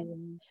gaan aansturen.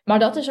 Nee. Maar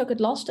dat is ook het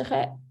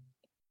lastige.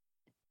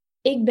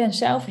 Ik ben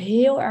zelf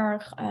heel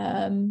erg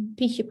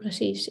Pietje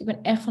precies. Ik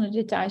ben echt van de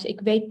details.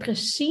 Ik weet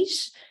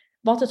precies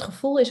wat het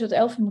gevoel is wat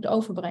Elfin moet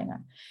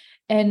overbrengen.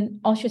 En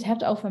als je het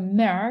hebt over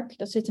merk,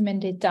 dat zit hem in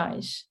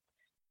details.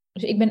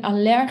 Dus ik ben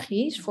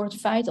allergisch voor het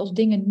feit als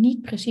dingen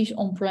niet precies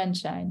on-brand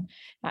zijn.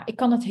 Nou, ik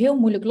kan het heel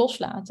moeilijk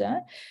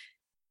loslaten.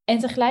 En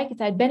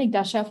tegelijkertijd ben ik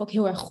daar zelf ook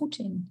heel erg goed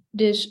in.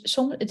 Dus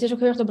het is ook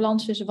heel erg de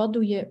balans tussen wat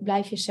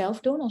blijf je zelf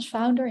doen als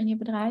founder in je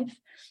bedrijf.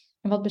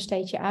 En wat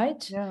besteed je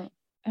uit. Ja.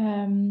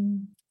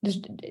 Dus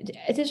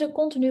het is een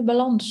continu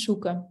balans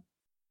zoeken.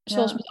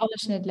 Zoals met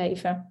alles in het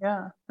leven.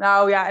 Ja,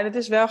 nou ja, en het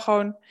is wel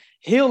gewoon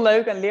heel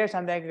leuk en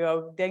leerzaam, denk ik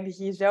ook. Ik denk dat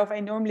je jezelf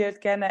enorm leert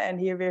kennen en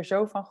hier weer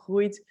zo van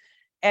groeit.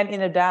 En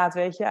inderdaad,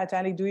 weet je,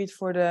 uiteindelijk doe je het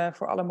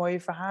voor alle mooie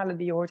verhalen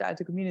die je hoort uit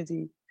de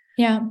community.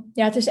 Ja,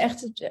 het is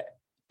echt...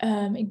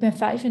 ik ben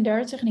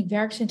 35 en ik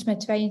werk sinds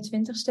mijn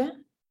 22e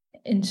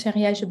in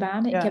serieuze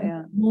banen. Ik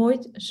heb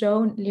nooit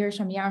zo'n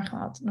leerzaam jaar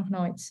gehad. Nog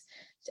nooit.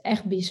 Het is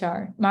echt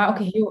bizar. Maar ook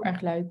heel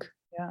erg leuk.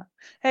 Ja.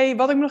 Hey,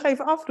 wat ik nog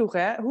even afvroeg,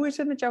 hè? Hoe is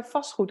het met jouw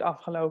vastgoed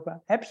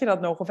afgelopen? Heb je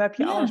dat nog of heb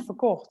je alles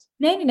verkocht?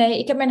 Nee.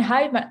 Ik heb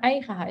mijn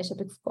eigen huis heb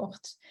ik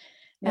verkocht.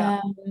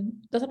 Ja.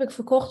 Dat heb ik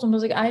verkocht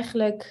omdat ik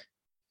eigenlijk...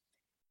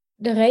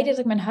 De reden dat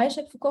ik mijn huis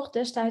heb verkocht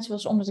destijds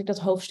was omdat ik dat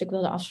hoofdstuk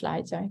wilde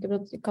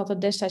afsluiten. Ik had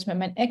het destijds met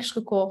mijn ex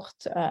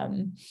gekocht.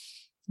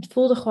 Het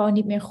voelde gewoon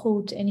niet meer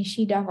goed.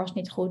 Energie daar was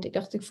niet goed. Ik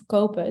dacht, ik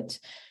verkoop het.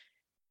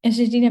 En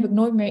sindsdien heb ik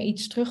nooit meer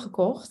iets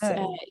teruggekocht.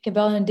 Ik heb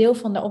wel een deel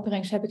van de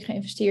opbrengst heb ik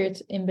geïnvesteerd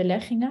in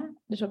beleggingen.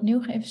 Dus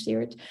opnieuw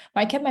geïnvesteerd.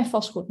 Maar ik heb mijn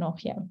vastgoed nog,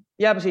 ja.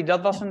 Ja, precies.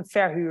 Dat was een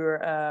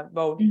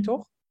verhuurwoning,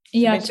 toch?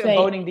 Ja, 2.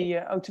 Een woning die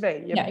je...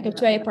 2. Ja, ik heb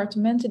 2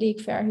 appartementen die ik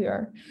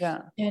verhuur.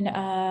 Ja.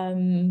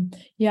 En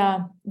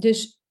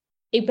dus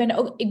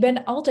ik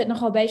ben altijd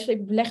nogal bezig.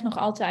 Ik beleg nog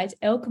altijd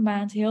elke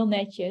maand heel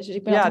netjes. Dus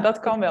ik ben dat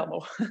kan wel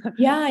nog.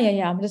 Ja,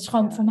 maar dat is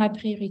gewoon voor mij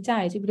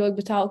prioriteit. Ik bedoel, ik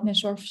betaal ook mijn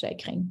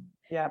zorgverzekering.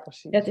 Ja,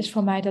 precies. Dat is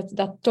voor mij,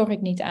 dat torn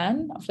ik niet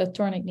aan. Of dat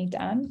torn ik niet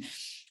aan.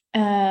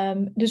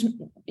 Dus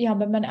ja,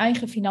 met mijn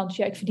eigen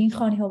financiën, ik verdien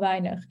gewoon heel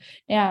weinig.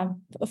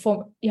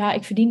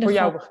 Ik verdien dat voor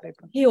jou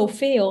begrepen. Heel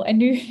veel en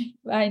nu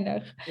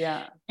weinig.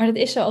 Ja. Maar dat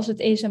is zoals het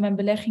is en mijn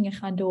beleggingen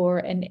gaan door.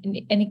 En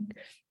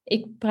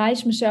ik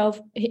prijs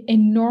mezelf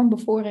enorm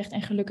bevoorrecht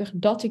en gelukkig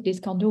dat ik dit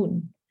kan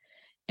doen.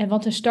 En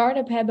wat een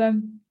start-up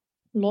hebben,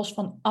 los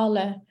van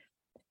alle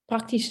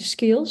praktische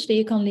skills die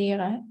je kan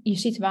leren, je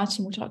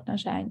situatie moet er ook naar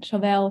zijn.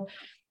 Zowel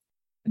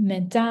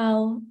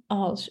mentaal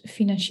als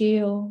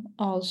financieel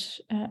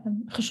als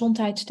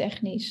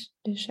gezondheidstechnisch.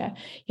 Dus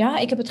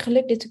ik heb het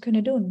geluk dit te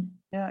kunnen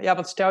doen. Ja,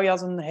 want stel je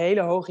had een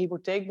hele hoge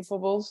hypotheek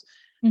bijvoorbeeld,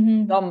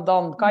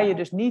 dan kan je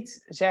dus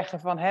niet zeggen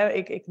van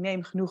ik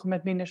neem genoegen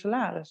met minder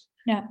salaris.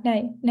 Ja,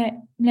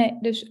 nee.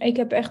 Dus ik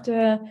heb echt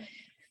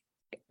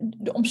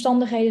de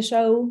omstandigheden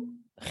zo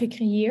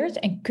gecreëerd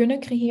en kunnen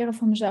creëren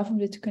voor mezelf om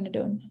dit te kunnen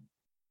doen.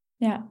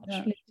 Ja,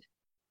 absoluut.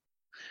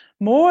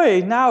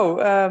 Mooi.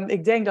 Nou,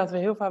 ik denk dat we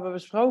heel veel hebben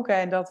besproken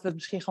en dat we het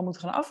misschien gewoon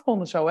moeten gaan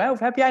afronden zo, hè? Of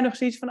heb jij nog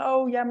zoiets van,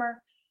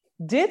 maar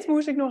dit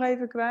moest ik nog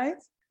even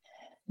kwijt?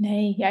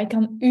 Nee, ik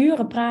kan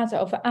uren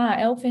praten over A,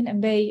 Elvin en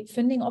B,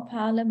 funding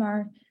ophalen,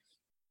 maar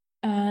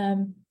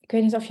ik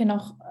weet niet of je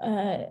nog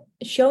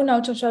show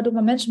notes of zo doet,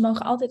 maar mensen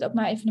mogen altijd ook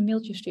maar even een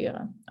mailtje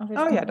sturen.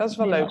 Dat is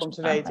wel leuk om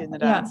te weten,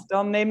 inderdaad. Ja.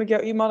 Dan neem ik jouw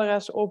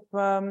e-mailadres op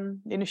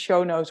in de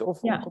show notes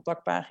of op een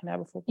contactpagina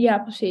bijvoorbeeld. Ja,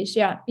 precies.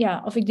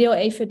 Ja. Of ik deel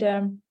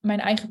even mijn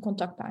eigen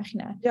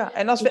contactpagina. Ja,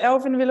 en als we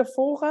Elvin willen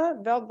volgen,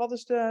 wat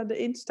is de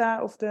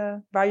Insta of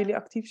waar jullie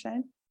actief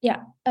zijn?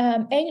 Ja,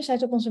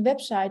 enerzijds op onze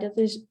website, dat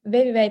is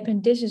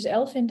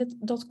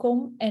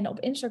www.thisiselvin.com. En op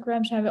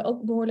Instagram zijn we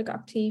ook behoorlijk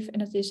actief en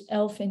dat is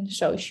Elvin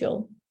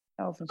Social.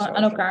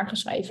 Aan elkaar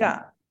geschreven.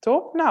 Ja,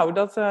 top. Nou,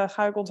 dat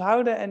ga ik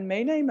onthouden en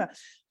meenemen.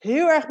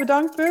 Heel erg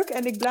bedankt, Puk.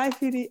 En ik blijf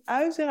jullie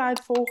uiteraard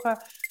volgen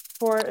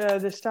voor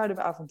de start-up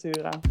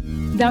avonturen.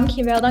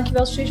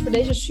 Dankjewel Suus voor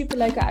deze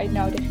superleuke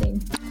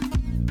uitnodiging.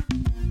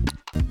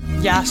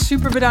 Ja,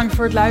 super bedankt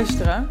voor het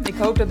luisteren. Ik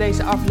hoop dat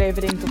deze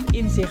aflevering tot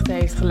inzichten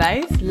heeft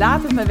geleid.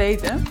 Laat het me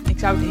weten. Ik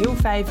zou het heel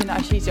fijn vinden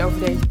als je iets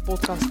over deze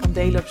podcast kan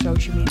delen op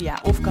social media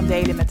of kan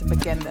delen met een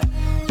bekende.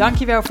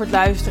 Dankjewel voor het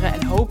luisteren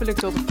en hopelijk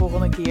tot de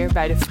volgende keer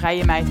bij de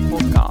Vrije Meid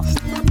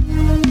podcast.